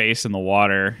on her face in the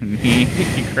water, and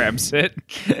he grabs it.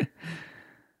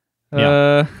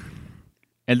 And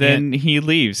then he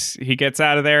leaves. He gets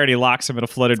out of there and he locks him in a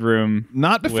flooded room.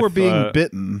 Not before with, being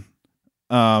bitten,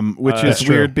 which is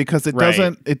true. weird, because it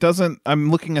doesn't. I'm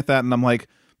looking at that and I'm like,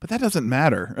 but that doesn't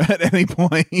matter at any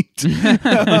point.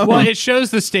 Well, it shows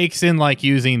the stakes in like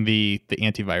using the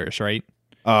antivirus, right?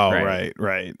 Oh,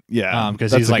 right. Yeah.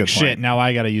 Because that's he's a like, good shit, point. now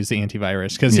I got to use the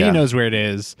antivirus, because he knows where it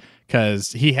is,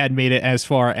 because he had made it as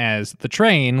far as the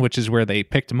train, which is where they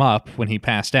picked him up when he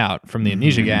passed out from the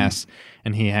amnesia gas,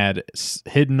 and he had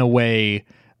hidden away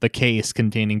the case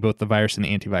containing both the virus and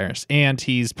the antivirus. And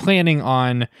he's planning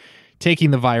on taking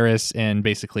the virus and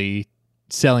basically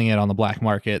selling it on the black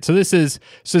market. So this is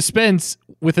Spence,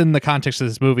 within the context of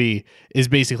this movie, is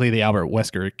basically the Albert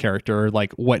Wesker character,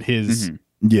 like what his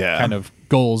kind of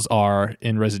goals are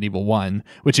in Resident Evil 1,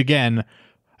 which again,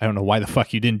 I don't know why the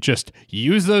fuck you didn't just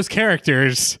use those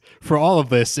characters for all of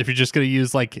this if you're just going to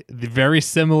use like the very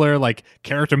similar like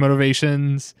character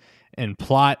motivations and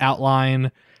plot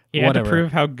outline. He had whatever. to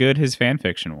prove how good his fan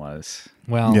fiction was.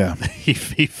 Well, he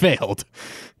failed.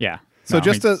 Yeah. So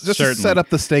just to set up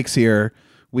the stakes here,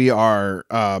 we are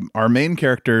our main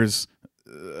characters,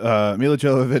 Mila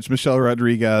Jovovich, Michelle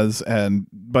Rodriguez, and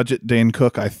Budget Dane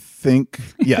Cook, I think.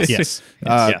 Yes. Yes.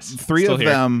 Three Still of here.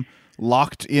 them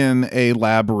locked in a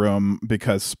lab room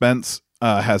because Spence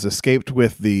has escaped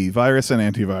with the virus and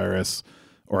antivirus,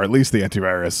 or at least the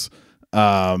antivirus.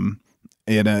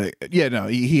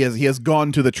 He has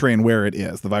gone to the train where it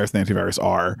is. The virus and the antivirus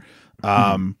are.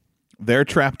 They're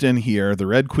trapped in here. The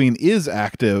Red Queen is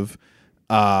active,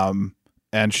 and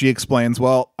she explains,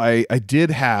 well, I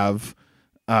did have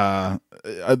a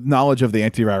knowledge of the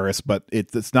antivirus, but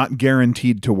it's not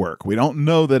guaranteed to work. We don't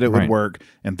know that it would work,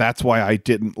 and that's why I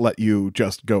didn't let you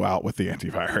just go out with the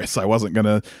antivirus. I wasn't going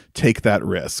to take that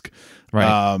risk.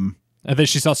 Right. And then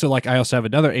she's also like, I also have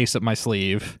another ace up my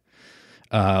sleeve,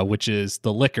 which is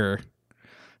the liquor.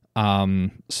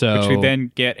 Which we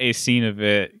then get a scene of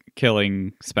it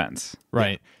killing Spence.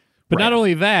 Right. But not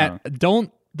only that,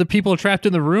 don't the people trapped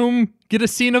in the room get a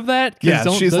scene of that? Yeah,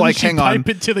 she's like, hang on. Type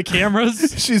it to the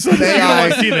cameras? She's an AI.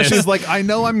 see this. She's like, I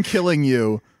know I'm killing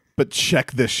you, but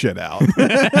check this shit out.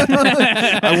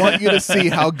 I want you to see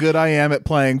how good I am at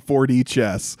playing 4D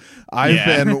chess. I've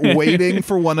been waiting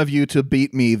for one of you to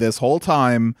beat me this whole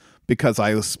time, because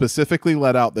I specifically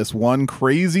let out this one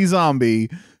crazy zombie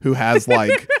who has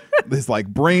like his like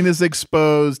brain is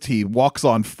exposed. He walks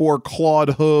on 4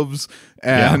 clawed hooves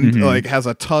and like has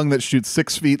a tongue that shoots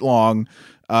 6 feet long.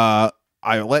 I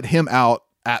let him out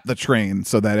at the train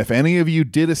so that if any of you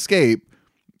did escape,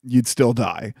 you'd still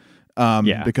die.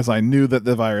 Because I knew that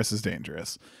the virus is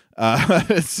dangerous. What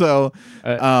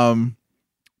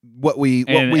we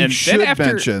should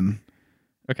mention.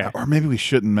 Okay. Or maybe we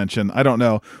shouldn't mention. I don't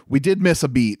know. We did miss a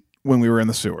beat when we were in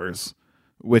the sewers,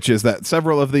 which is that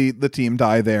several of the team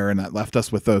die there, and that left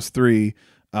us with those 3.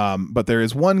 But there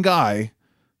is one guy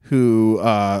who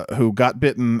got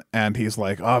bitten, and he's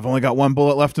like, "Oh, I've only got 1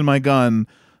 bullet left in my gun.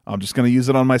 I'm just going to use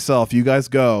it on myself. You guys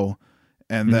go."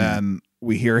 And then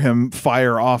we hear him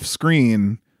fire off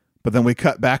screen. But then we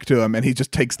cut back to him, and he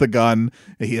just takes the gun.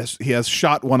 He has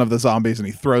shot one of the zombies, and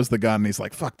he throws the gun. And he's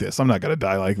like, "Fuck this! I'm not gonna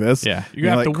die like this." Yeah, you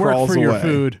have to work for your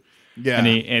food. Yeah,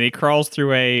 and he crawls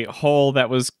through a hole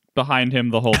that was behind him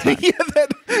the whole time.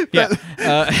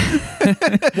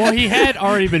 Well, he had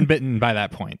already been bitten by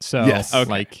that point, so yes.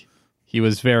 like he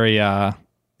was very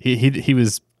he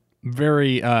was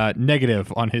very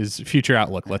negative on his future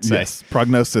outlook, let's say. Yes,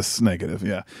 prognosis negative.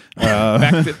 Yeah.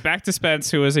 Back to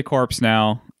Spence, who is a corpse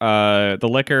now. The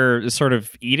liquor is sort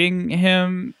of eating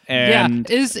him and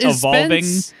is evolving.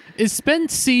 Is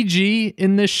Spence CG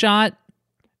in this shot?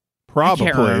 Probably.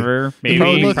 I can't remember. It Maybe,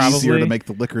 probably looks probably. easier to make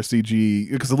the liquor CG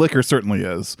because the liquor certainly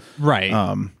is. Right.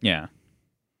 Yeah.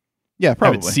 Yeah, Have it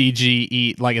probably. CG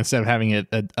eat, like instead of having it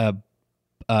a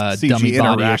CG dummy body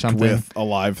or interact something. with a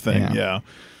live thing. Yeah.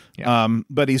 Yeah.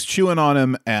 But he's chewing on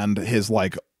him, and his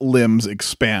like limbs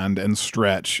expand and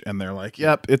stretch, and they're like,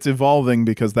 "Yep, it's evolving,"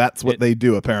 because that's what they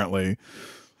do apparently.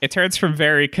 It turns from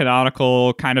very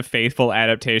canonical, kind of faithful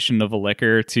adaptation of a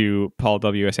liquor to Paul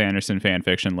W.S. Anderson fan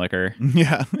fiction liquor.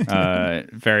 Yeah.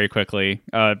 Very quickly.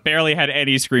 Barely had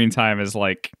any screen time as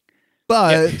like.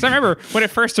 But Because I remember when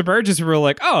it first emerges, we were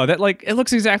like, "Oh, that like it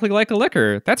looks exactly like a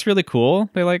liquor. That's really cool."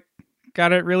 They like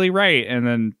got it really right, and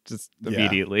then just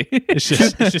immediately. It's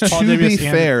just Paul to W.S. be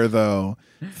Anderson. fair, though,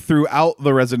 throughout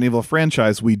the Resident Evil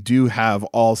franchise, we do have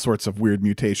all sorts of weird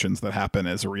mutations that happen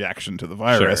as a reaction to the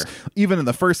virus. Sure. Even in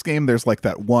the first game, there's like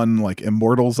that one like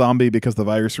immortal zombie because the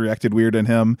virus reacted weird in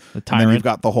him. The And then Tyrant. you've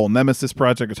got the whole Nemesis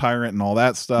Project, Tyrant, and all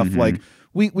that stuff. Mhm. Like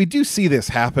we do see this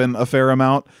happen a fair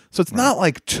amount, so it's not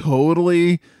like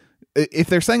totally. If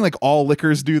they're saying like all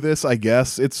liquors do this, I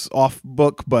guess it's off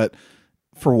book, but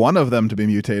for one of them to be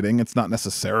mutating, it's not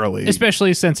necessarily.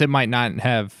 Especially since it might not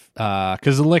have,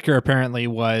 because the liquor apparently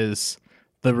was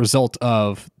the result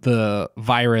of the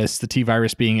virus, the T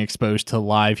virus being exposed to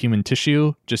live human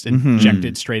tissue, just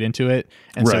injected straight into it.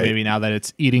 And so Right. maybe now that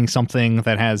it's eating something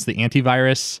that has the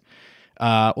antivirus,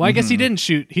 well, I guess he didn't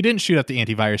shoot up the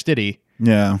antivirus, did he?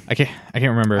 Yeah. I can't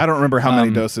remember. I don't remember how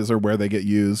many doses or where they get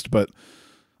used, but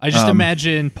I just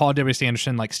imagine Paul W.S.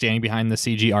 Anderson like standing behind the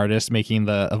CG artist making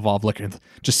the evolved liquor,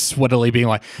 just sweatily being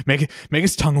like, make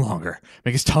his tongue longer,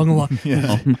 make his tongue longer,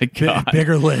 Oh my god.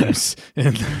 bigger limbs.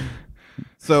 And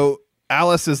so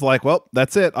Alice is like, well,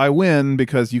 that's it. I win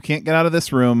because you can't get out of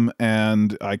this room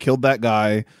and I killed that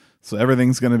guy. So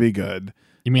everything's going to be good.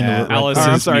 you mean And- the Alice or,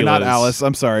 I'm is sorry, not Mila's- Alice.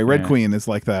 I'm sorry. Red Yeah. Queen is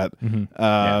like that. And,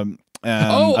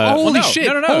 holy well, no, shit!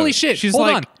 no. Holy shit! She's hold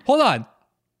like- on.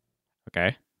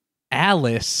 Okay.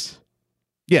 Alice,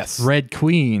 yes. Red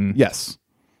Queen, Yes.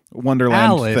 Wonderland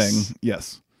Alice. thing.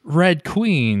 Yes. Red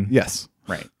Queen, Yes.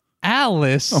 Right.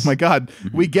 Alice. Oh my God.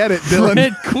 We get it, Dylan.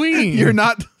 Red Queen. You're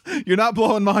not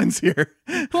blowing minds here.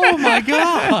 Oh my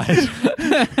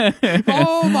god.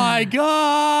 Oh my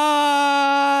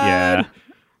god.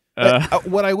 Yeah.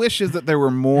 What I wish is that there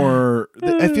were more.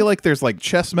 I feel like there's like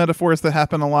chess metaphors that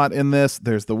happen a lot in this.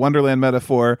 There's the Wonderland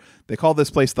metaphor. They call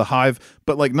this place the Hive,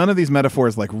 but like none of these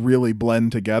metaphors like really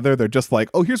blend together. They're just like,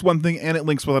 oh, here's one thing and it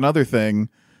links with another thing.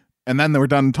 And then we're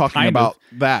done talking Kind of. about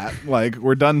that. Like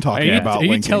we're done talking about Are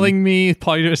you linking. telling me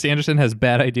Paul W.S. Anderson has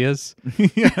bad ideas?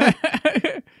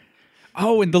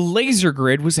 Oh, and the laser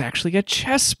grid was actually a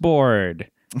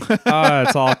chessboard.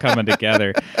 It's all coming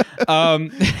together.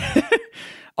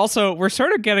 Also, we're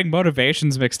sort of getting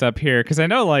motivations mixed up here because I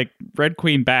know like Red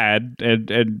Queen bad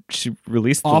and she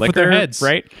released the Off with liquor, their heads.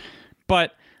 right?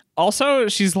 But also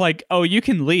she's like, oh, you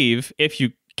can leave if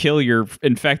you kill your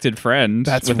infected friend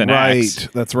That's with an right. axe.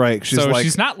 That's right. She's So like,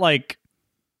 she's not like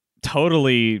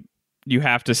totally. You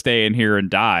have to stay in here and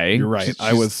die. you're right. She's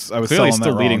I was clearly selling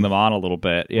still that leading wrong. them on a little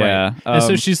bit. Yeah. Right. And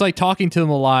so she's like talking to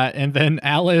them a lot, and then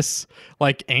Alice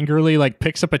like angrily like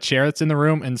picks up a chair that's in the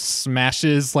room and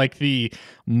smashes like the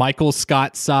Michael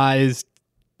Scott sized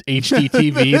HD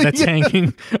TV that's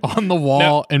hanging on the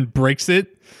wall and breaks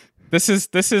it. This is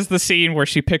the scene where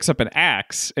she picks up an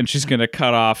axe and she's gonna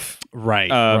cut off Right.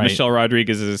 Michelle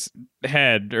Rodriguez's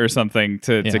head or something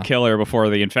to Yeah. kill her before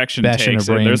the infection Bash in her takes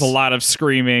her. There's a brains. lot of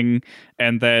screaming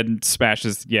and then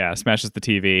smashes the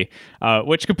TV,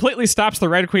 which completely stops the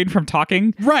Red Queen from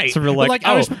talking. Right. So we're like, Like,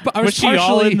 oh, I was was she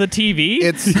all partially- in the TV?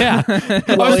 It's Yeah.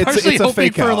 well, I was it's partially a hoping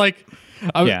fake for out. like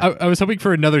I Yeah. was hoping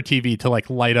for another TV to like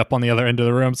light up on the other end of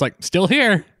the room. It's like still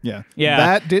here. yeah. Yeah,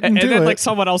 That didn't and do then it. like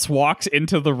someone else walks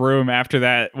into the room after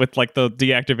that with like the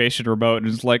deactivation remote and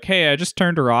is like, "Hey, I just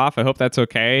turned her off. I hope that's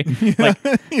okay." Like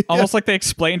almost like they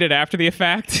explained it after the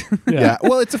effect. Yeah.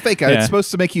 Well, it's a fake out. Yeah. It's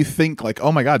supposed to make you think like,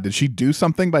 oh my God, did she do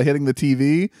something by hitting the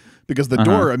TV? Because the Uh-huh.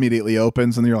 door immediately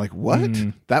opens and you're like, what?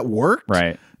 That worked?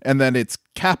 Right. And then it's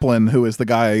Kaplan, who is the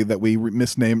guy that we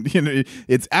misnamed. You know,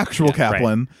 it's actual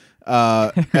Kaplan.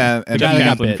 And guy he- that got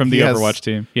Kaplan bit. from the he has- Overwatch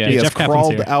team. Yeah. he has Jeff Kaplan's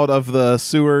crawled here. out of the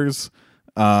sewers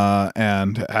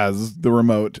and has the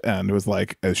remote and was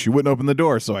like, she wouldn't open the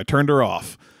door, so I turned her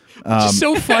off. It's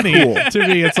so funny cool. to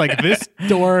me. It's like this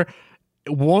door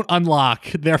it won't unlock.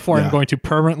 Therefore, I'm Yeah. going to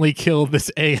permanently kill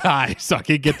this AI so I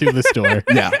can get through this door.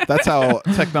 Yeah, that's how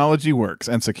technology works,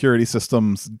 and security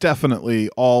systems definitely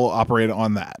all operate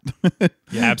on that.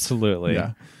 Absolutely.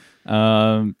 Yeah.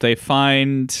 They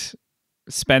find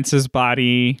Spence's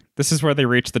body. This is where they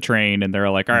reach the train, and they're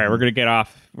like, all right, we're going to get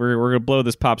off. We're going to blow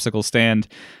this popsicle stand.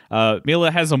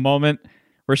 Mila has a moment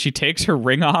where she takes her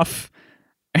ring off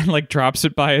and like drops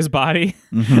it by his body.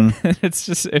 It's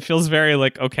just, it feels very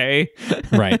like, okay.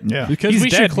 Right. Yeah. Because He's we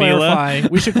dead, should clarify.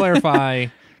 We should clarify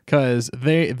because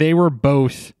they were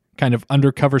both kind of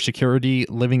undercover security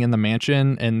living in the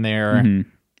mansion, and their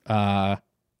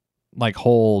like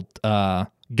whole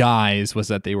guise was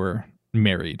that they were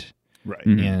married Right.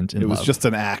 and in It was love. just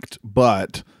an act,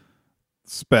 but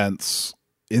Spence,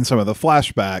 in some of the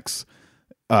flashbacks,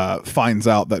 finds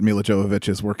out that Mila Jovovich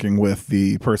is working with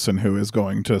the person who is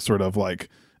going to sort of like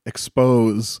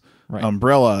expose Right.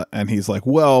 Umbrella, and he's like,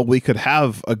 well, we could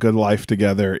have a good life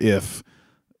together if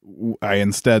I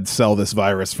instead sell this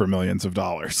virus for millions of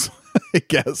dollars, I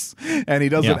guess. And he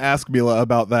doesn't ask Mila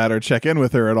about that or check in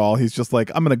with her at all. He's just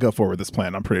like, I'm going to go forward with this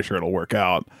plan. I'm pretty sure it'll work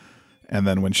out. And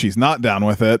then when she's not down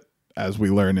with it, as we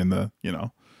learn in the,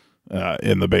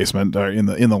 in the basement or in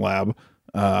the lab,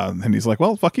 and he's like,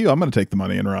 well, fuck you. I'm going to take the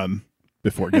money and run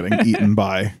before getting eaten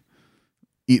by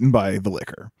the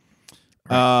liquor.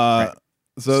 Right.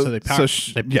 So So they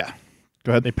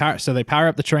go ahead. They power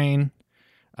up the train.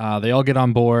 They all get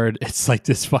on board. It's like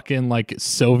this fucking like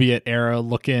Soviet era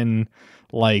looking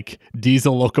like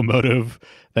diesel locomotive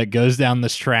that goes down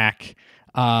this track.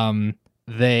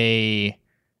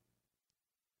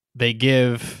 They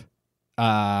give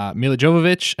Mila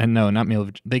Jovovich, and no, not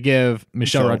Mila. They give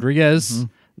Michelle Rodriguez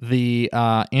the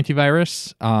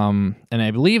antivirus, and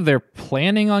I believe they're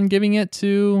planning on giving it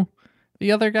to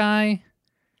the other guy.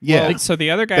 Yeah. Well, so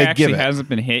the other guy They actually give it. hasn't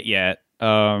been hit yet.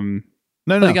 No,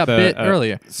 They got the, bit uh,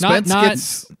 earlier. Spence not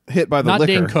gets hit by the not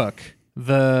liquor. Dane Cook.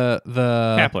 The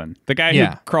Kaplan, the guy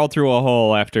yeah. who crawled through a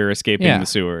hole after escaping Yeah. the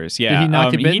sewers. Yeah, Did he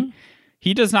not get bitten?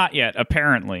 He does not yet,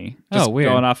 apparently. Just weird.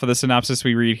 going off of the synopsis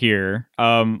we read here.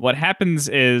 What happens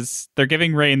is they're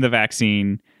giving Rain the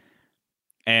vaccine,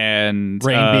 and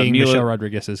Rain being Mila, Michelle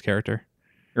Rodriguez's character.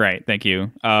 Right, thank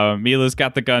you. Mila's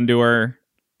got the gun to her,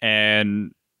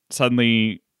 and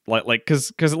suddenly, like,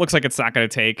 because it looks like it's not going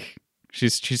to take.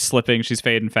 She's slipping, she's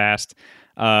fading fast.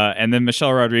 And then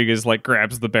Michelle Rodriguez like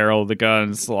grabs the barrel of the gun.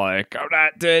 And it's like, I'm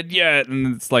not dead yet,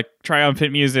 and it's like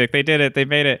triumphant music. They did it. They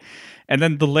made it. And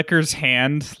then the liquor's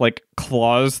hand like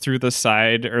claws through the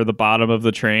side or the bottom of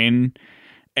the train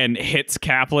and hits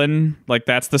Kaplan. Like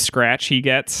that's the scratch he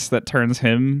gets that turns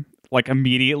him like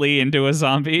immediately into a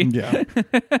zombie. Yeah.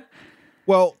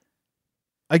 Well,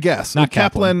 I guess Not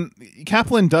Kaplan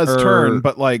does turn,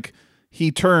 but like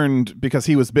he turned because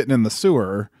he was bitten in the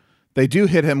sewer. They do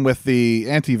hit him with the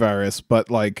antivirus, but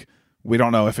like we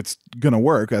don't know if it's gonna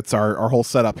work. That's our whole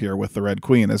setup here with the Red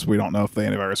Queen is we don't know if the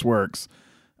antivirus works.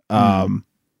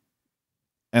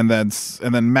 And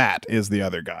then Matt is the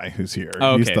other guy who's here.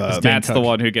 Oh, He's okay, Matt's the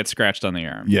one who gets scratched on the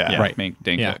arm. Yeah. Right.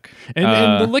 Dane Yeah. Cook.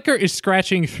 And the liquor is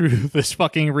scratching through this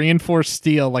fucking reinforced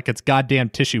steel like it's goddamn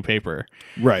tissue paper.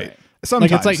 Right.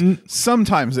 Sometimes, Like, it's like-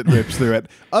 sometimes it rips through it.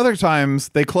 Other times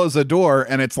they close a door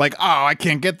and it's like, oh, I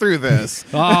can't get through this.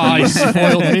 Oh, he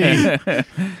spoiled me.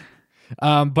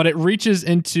 But it reaches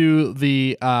into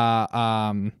the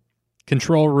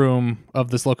control room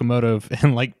of this locomotive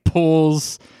and like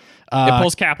pulls It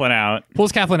pulls Kaplan out.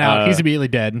 Kaplan out. He's immediately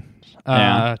dead.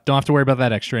 Yeah. Don't have to worry about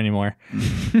that extra anymore.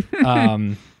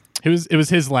 It was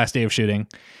his last day of shooting,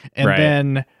 and Right.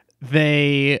 then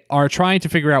they are trying to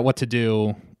figure out what to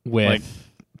do with Like,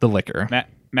 the liquor. Matt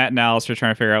and Alice are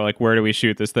trying to figure out like where do we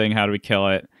shoot this thing? How do we kill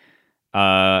it?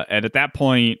 And at that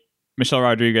point, Michelle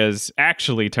Rodriguez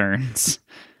actually turns.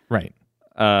 Right?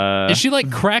 Uh, And she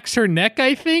like cracks her neck,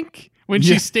 I think, when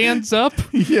she stands up.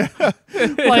 Yeah.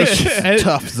 Like,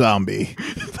 Tough zombie.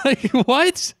 like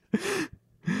what?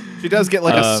 She does get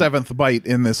like a seventh bite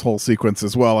in this whole sequence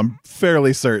as well. I'm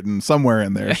fairly certain somewhere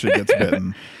in there she gets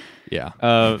bitten. Yeah.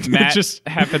 Matt Just-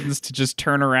 happens to just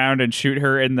turn around and shoot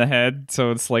her in the head,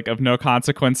 so it's like of no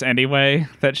consequence anyway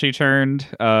that she turned.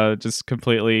 Just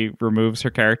completely removes her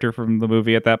character from the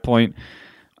movie at that point.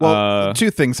 Well,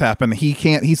 two things happen.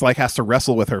 He's like has to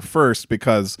wrestle with her first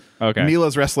because Okay.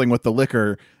 Mila's wrestling with the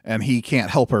liquor and he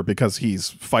can't help her because he's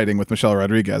fighting with Michelle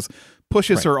Rodriguez.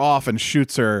 Pushes her off and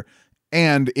shoots her.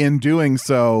 And in doing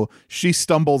so, she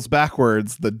stumbles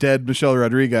backwards, the dead Michelle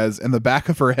Rodriguez, and the back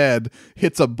of her head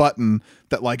hits a button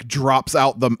that like drops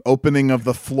out the opening of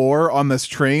the floor on this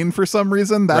train for some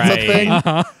reason. That's Right.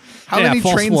 a thing. How Yeah, many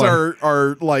false trains floor.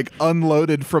 are like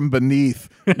unloaded from beneath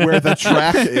where the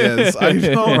track is?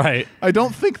 Right. I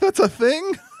don't think that's a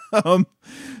thing.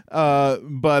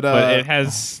 But it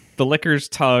has the licker's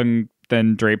tongue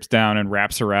then drapes down and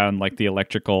wraps around like the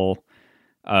electrical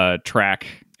track,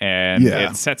 and Yeah.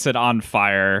 it sets it on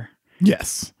fire.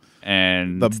 yes,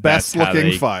 And the that's best how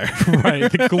looking they- fire.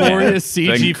 Right. The glorious the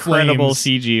CG incredible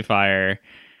flames. CG fire,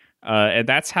 and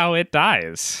that's how it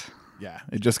dies. Yeah,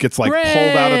 it just gets like pulled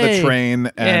out of the Hooray!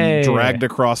 train and Yay. dragged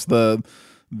across the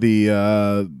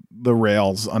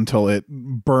rails until it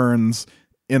burns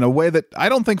in a way that I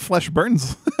don't think flesh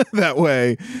burns that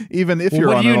way. Even if Well, you're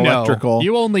what on do you an know? electrical,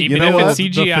 You only Even build if it's the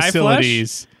CGI flesh?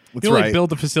 facilities. That's You only right.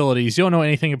 build the facilities. You don't know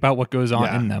anything about what goes on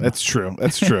yeah, in them. that's true.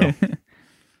 That's true.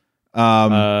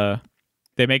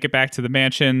 They make it back to the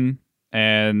mansion,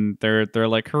 and they're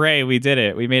like, "Hooray, we did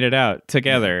it! We made it out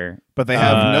together." But they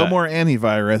have no more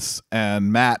antivirus,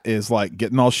 and Matt is like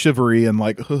getting all shivery and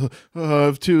like,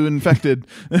 I'm too infected.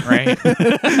 Right.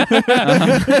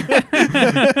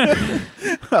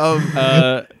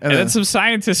 And then some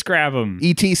scientists grab him.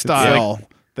 ET style.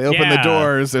 They open the Yeah.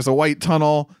 doors. There's a white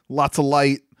tunnel, lots of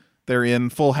light. They're in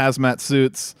full hazmat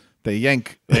suits. They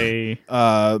yank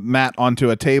Matt onto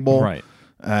a table. Right.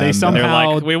 And, They're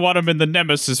somehow- like, "We want him in the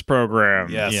Nemesis program."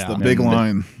 yes, Yeah. the big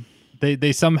line.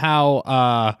 They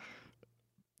somehow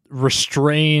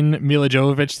restrain Mila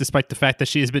Jovovich despite the fact that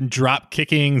she has been drop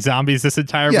kicking zombies this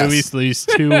entire Yes. movie. So these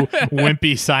two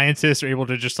wimpy scientists are able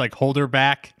to just like hold her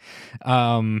back.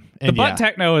 And The butt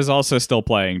techno is also still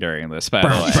playing during this, by the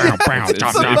way.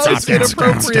 It's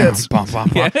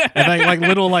inappropriate. And like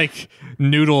little like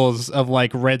noodles of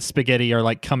like red spaghetti are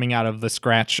like coming out of the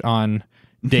scratch on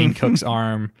Dane Cook's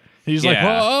arm. He's like,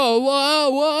 Yeah.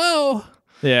 whoa.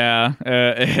 Yeah.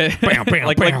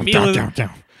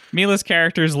 Mila's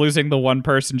character is losing the one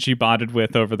person she bonded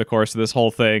with over the course of this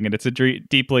whole thing, and it's a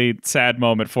deeply sad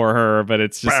moment for her, but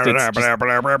it's just another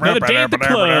day at the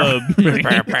club.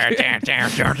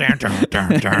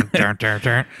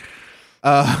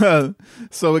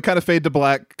 So it kind of fade to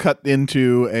black, cut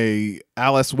into a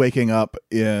Alice waking up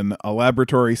in a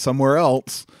laboratory somewhere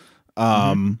else.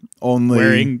 Only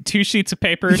Wearing 2 sheets of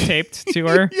paper taped to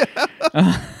her.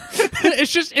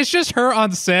 it's just her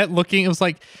on set looking. It was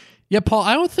like, yeah, Paul,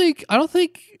 I don't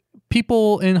think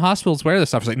people in hospitals wear this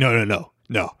stuff. It's like,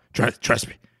 no. Trust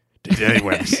me. They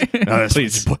wear this. No,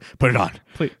 Please. put it on.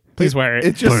 Please wear it.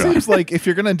 It just seems like if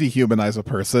you're gonna dehumanize a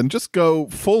person, just go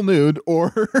full nude,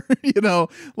 or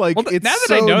like Well, it's now that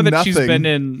so I know that nothing. she's been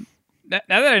in. Now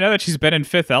that I know that she's been in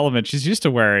Fifth Element, she's used to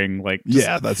wearing like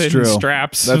just that's thin true.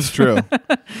 straps. That's true.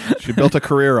 She built a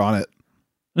career on it.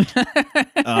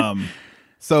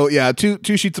 So yeah, two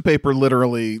sheets of paper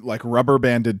literally like rubber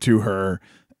banded to her,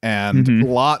 and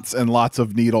lots and lots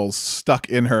of needles stuck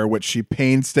in her, which she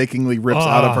painstakingly rips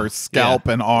out of her scalp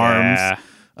and arms.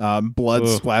 Yeah. Blood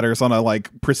splatters on a like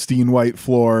pristine white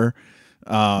floor.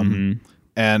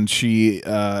 And she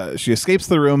escapes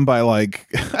the room by like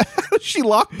she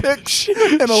lockpicks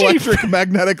an electric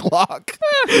magnetic lock.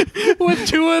 With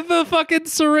 2 of the fucking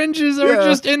syringes are Yeah.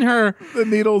 just in her. The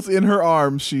needle's in her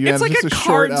arm. She It's like manages a to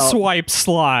short card out. swipe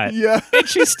slot. Yeah. And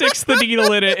she sticks the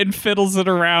needle in it and fiddles it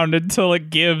around until it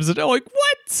gives. And I'm like,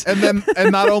 what?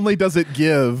 And not only does it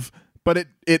give, but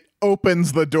it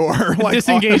opens the door like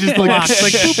Disengages the lock.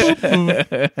 Like, boop, boop,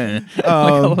 boop.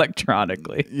 Like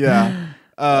electronically. Yeah.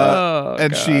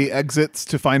 And she exits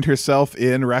to find herself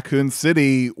in Raccoon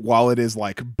City while it is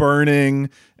like burning,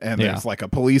 and there's like a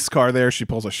police car there. She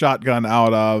pulls a shotgun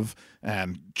out of,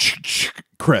 and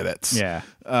credits. Yeah.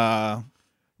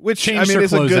 Which Changed I her mean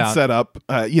is a clothes good out. setup.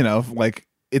 Like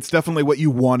it's definitely what you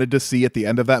wanted to see at the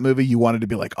end of that movie. You wanted to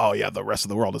be like, oh yeah, the rest of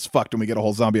the world is fucked, and we get a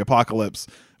whole zombie apocalypse,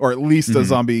 or at least a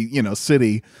zombie,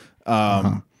 city.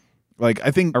 Like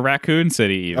I think A raccoon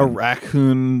city, even. a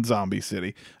raccoon zombie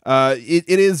city.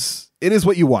 It is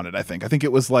what you wanted. I think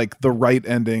it was like the right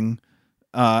ending.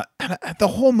 And the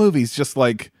whole movie's just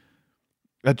like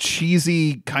a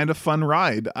cheesy kind of fun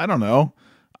ride. I don't know.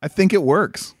 I think it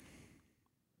works.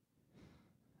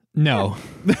 No,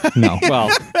 Well,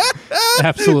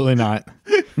 absolutely not.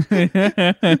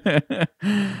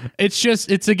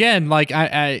 It's again like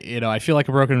I feel like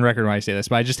a broken record when I say this,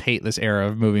 but I just hate this era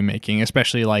of movie making,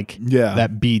 especially like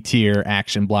that B tier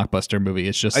action blockbuster movie.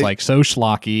 It's just like so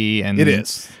schlocky, and It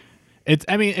is.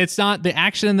 It's not the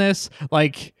action in this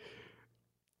like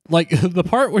the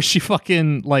part where she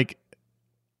fucking like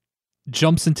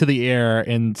jumps into the air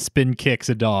and spin kicks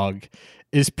a dog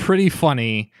is pretty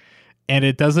funny. And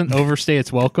it doesn't overstay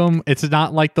its welcome. It's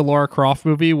not like the Lara Croft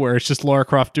movie where it's just Lara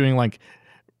Croft doing like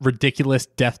ridiculous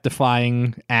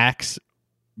death-defying acts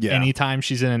Yeah. anytime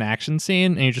she's in an action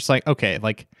scene, and you're just like, okay,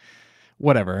 like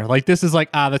whatever. Like this is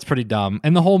like, that's pretty dumb.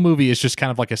 And the whole movie is just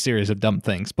kind of like a series of dumb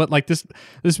things. But like this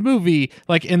movie,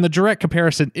 like in the direct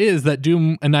comparison is that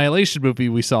Doom Annihilation movie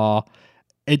we saw,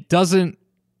 it doesn't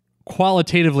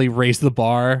qualitatively raise the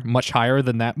bar much higher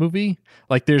than that movie.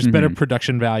 Like there's better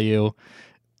production value.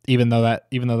 Even though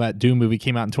that Doom movie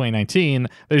came out in 2019,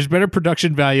 there's better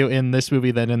production value in this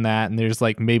movie than in that, and there's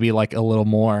like maybe like a little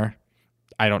more,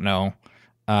 I don't know,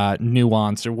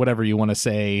 nuance or whatever you want to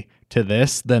say to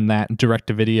this than that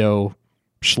direct-to-video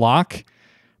schlock,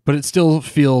 but it still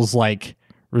feels like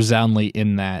resoundingly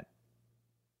in that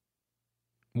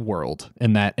world,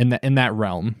 in that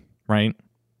realm, right?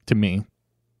 To me,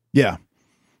 Yeah.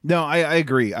 No, I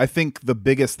agree. I think the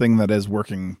biggest thing that is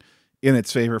working in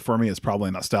its favor for me is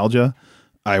probably nostalgia.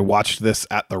 I watched this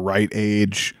at the right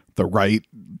age, the right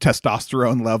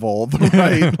testosterone level, the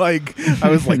right, like, I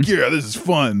was like, yeah, this is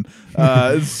fun.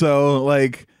 So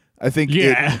like, I think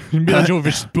Mila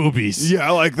Jovovich's boobies. yeah,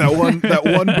 I like that one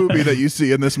boobie that you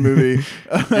see in this movie.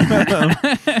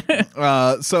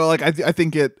 So like, I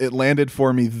think it landed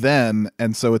for me then.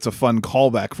 And so it's a fun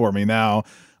callback for me now.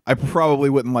 I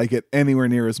probably wouldn't like it anywhere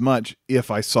near as much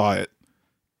if I saw it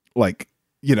like,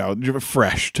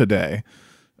 fresh today.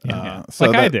 So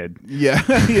like I did. Yeah.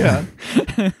 Yeah.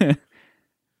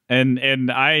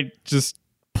 And I just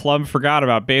plumb forgot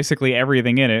about basically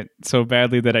everything in it so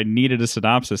badly that I needed a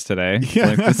synopsis today. Yeah.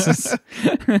 Like, this is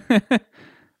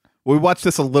We watched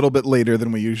this a little bit later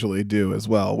than we usually do as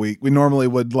well. We normally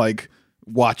would like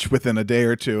watch within a day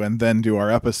or two and then do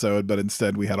our episode, but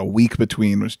instead we had a week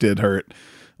between, which did hurt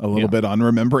a little bit on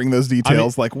remembering those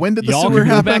details. Like, when did the Y'all sewer can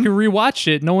go happen? back and rewatch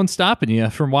it. No one's stopping you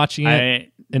from watching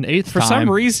it an eighth for time. some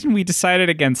reason we decided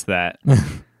against that.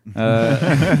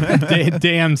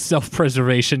 Damn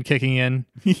self-preservation kicking in.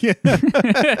 Yeah.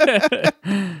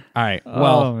 All right.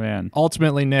 Well, oh man.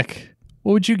 ultimately, Nick,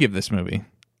 what would you give this movie?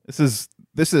 This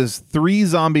is 3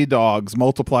 zombie dogs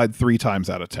multiplied 3 times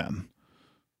out of 10.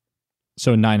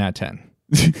 So 9 out of 10.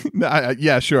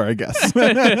 Yeah, sure, I guess.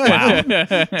 Wow.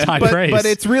 It's high praise. But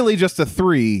it's really just a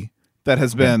 3 that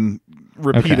has been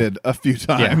repeated a few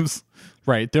times.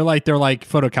 right. They're like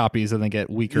photocopies and they get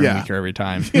weaker and weaker every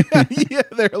time. Yeah,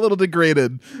 they're a little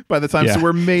degraded by the time. Yeah. So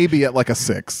we're maybe at like a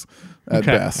 6 at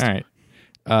best. All right.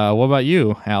 What about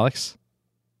you, Alex?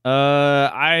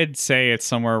 I'd say it's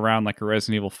somewhere around like a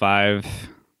Resident Evil 5.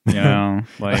 You know,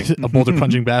 like A boulder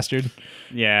punching bastard.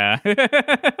 yeah.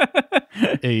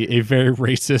 A very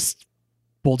racist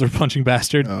boulder punching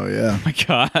bastard. Oh yeah, My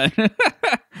God.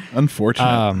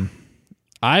 unfortunate.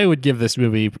 I would give this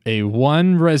movie a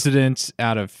 1 resident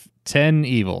out of 10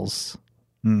 evils.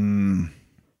 Yeah.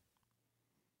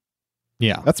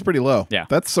 That's pretty low. Yeah.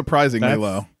 That's surprisingly That's-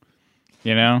 low.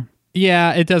 You know?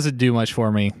 Yeah, it doesn't do much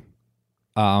for me.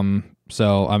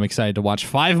 So I'm excited to watch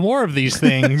 5 more of these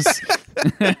things.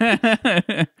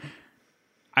 I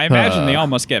imagine they all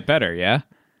must get better, yeah?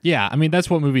 Yeah, I mean that's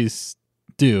what movies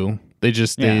do. They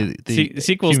just they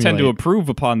sequels tend to improve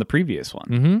upon the previous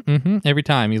one. Every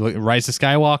time you look at Rise of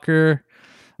Skywalker,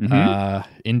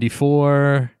 Indy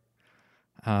 4,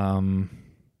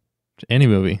 any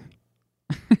movie.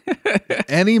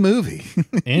 Any movie.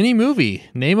 Any movie.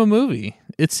 Name a movie.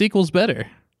 Its sequel's better.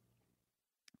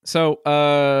 So,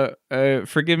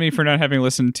 forgive me for not having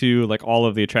listened to like all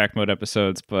of the Attract Mode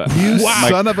episodes, but You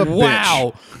son of a bitch.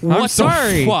 Wow. What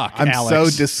sorry. the fuck, I'm Alex?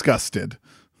 so disgusted.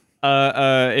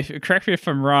 correct me if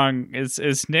I'm wrong.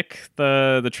 Is Nick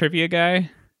the trivia guy?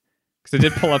 Because I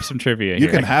did pull up some trivia. You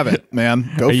here. can have it, man.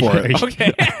 Go Are you- for are it. you-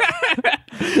 Okay.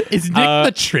 Is Nick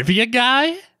the trivia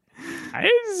guy? I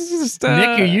just,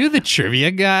 Nick, are you the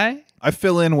trivia guy? I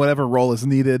fill in whatever role is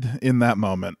needed in that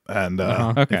moment, and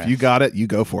Okay. if you got it, you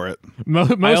go for it.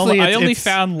 Mostly, I only it's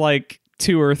found like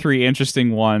 2 or 3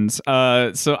 interesting ones.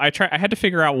 So I had to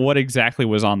figure out what exactly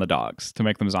was on the dogs to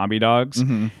make them zombie dogs,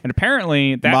 and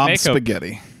apparently that Mom makeup,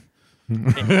 spaghetti.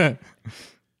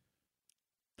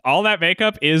 all that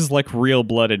makeup is like real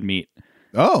blooded meat.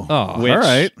 Oh, Which all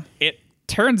right. It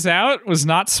turns out was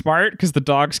not smart because the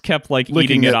dogs kept like Looking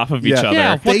eating it at- off of each yeah. other.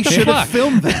 Yeah, what They the should fuck? have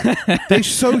filmed that. They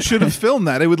should have filmed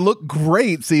that. It would look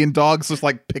great seeing dogs just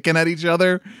like picking at each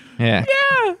other. Yeah.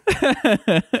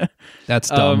 That's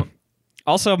dumb.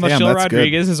 Also, Damn, Michelle that's good.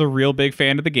 Rodriguez is a real big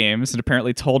fan of the games and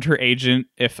apparently told her agent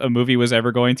if a movie was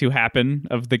ever going to happen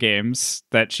of the games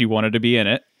that she wanted to be in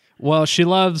it. Well, she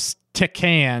loves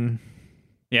Tekken.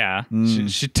 Yeah,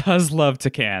 she does love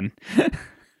Tekken.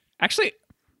 Actually,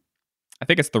 I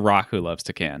think it's The Rock who loves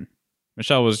Tekken.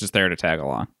 Michelle was just there to tag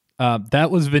along. That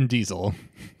was Vin Diesel.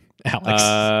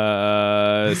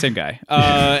 Alex. Same guy.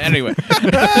 Anyway.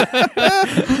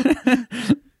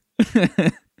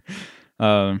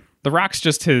 The Rock's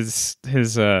just his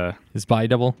His body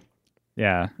double.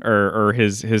 yeah, or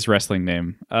his wrestling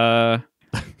name.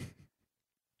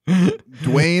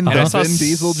 Dwayne And I the saw Vin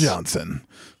Diesel Johnson.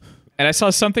 And I saw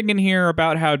something in here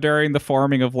about how during the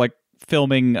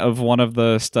filming of one of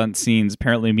the stunt scenes,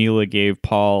 apparently Mila gave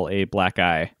Paul a black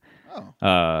eye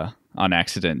on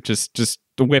accident. Just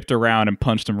whipped around and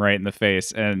punched him right in the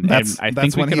face. And I think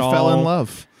that's when he fell in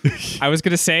love. I was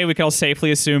going to say we can all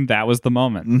safely assume that was the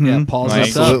moment. Mhm. Yeah, Paul's Right.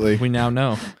 us up. Absolutely. We now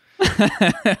know.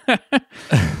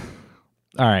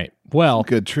 All right. Well,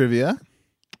 Good trivia.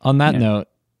 on that Yeah.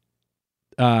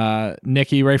 note,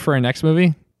 Nick, you ready for our next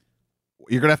movie?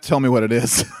 You're gonna have to tell me what it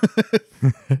is.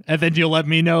 And then you'll let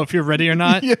me know if you're ready or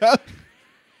not. Yeah.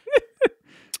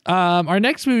 Our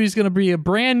next movie is going to be a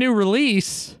brand new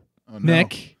release. Oh, no.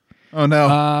 Nick, Oh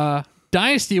no.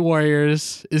 Dynasty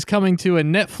Warriors is coming to a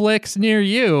Netflix near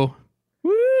you.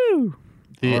 Woo! All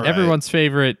right. Everyone's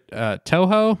favorite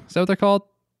Toho. Is that what they're called?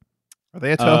 Are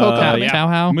they a Toho company? yeah.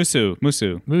 Toho?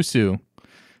 Musu.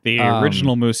 The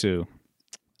original Musu.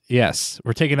 Yes,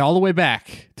 we're taking it all the way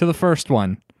back to the first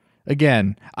one.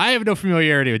 Again, I have no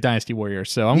familiarity with Dynasty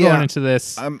Warriors, so I'm Yeah. going into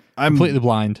this I'm completely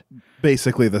blind.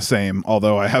 basically the same,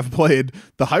 although I have played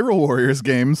the Hyrule Warriors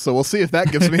games, so we'll see if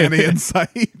that gives me any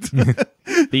insight.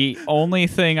 The only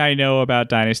thing I know about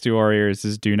Dynasty Warriors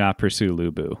is do not pursue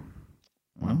Lubu.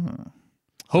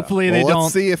 Hopefully Well, they let's don't.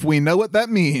 see if we know what that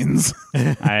means.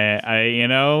 It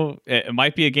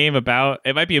might be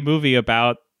it might be a movie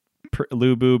about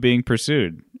Lubu being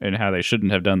pursued and how they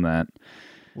shouldn't have done that.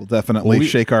 We'll definitely Well,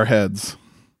 shake our heads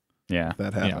Yeah. if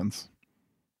that happens.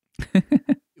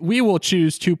 We will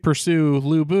choose to pursue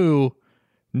Lubu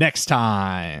next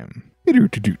time.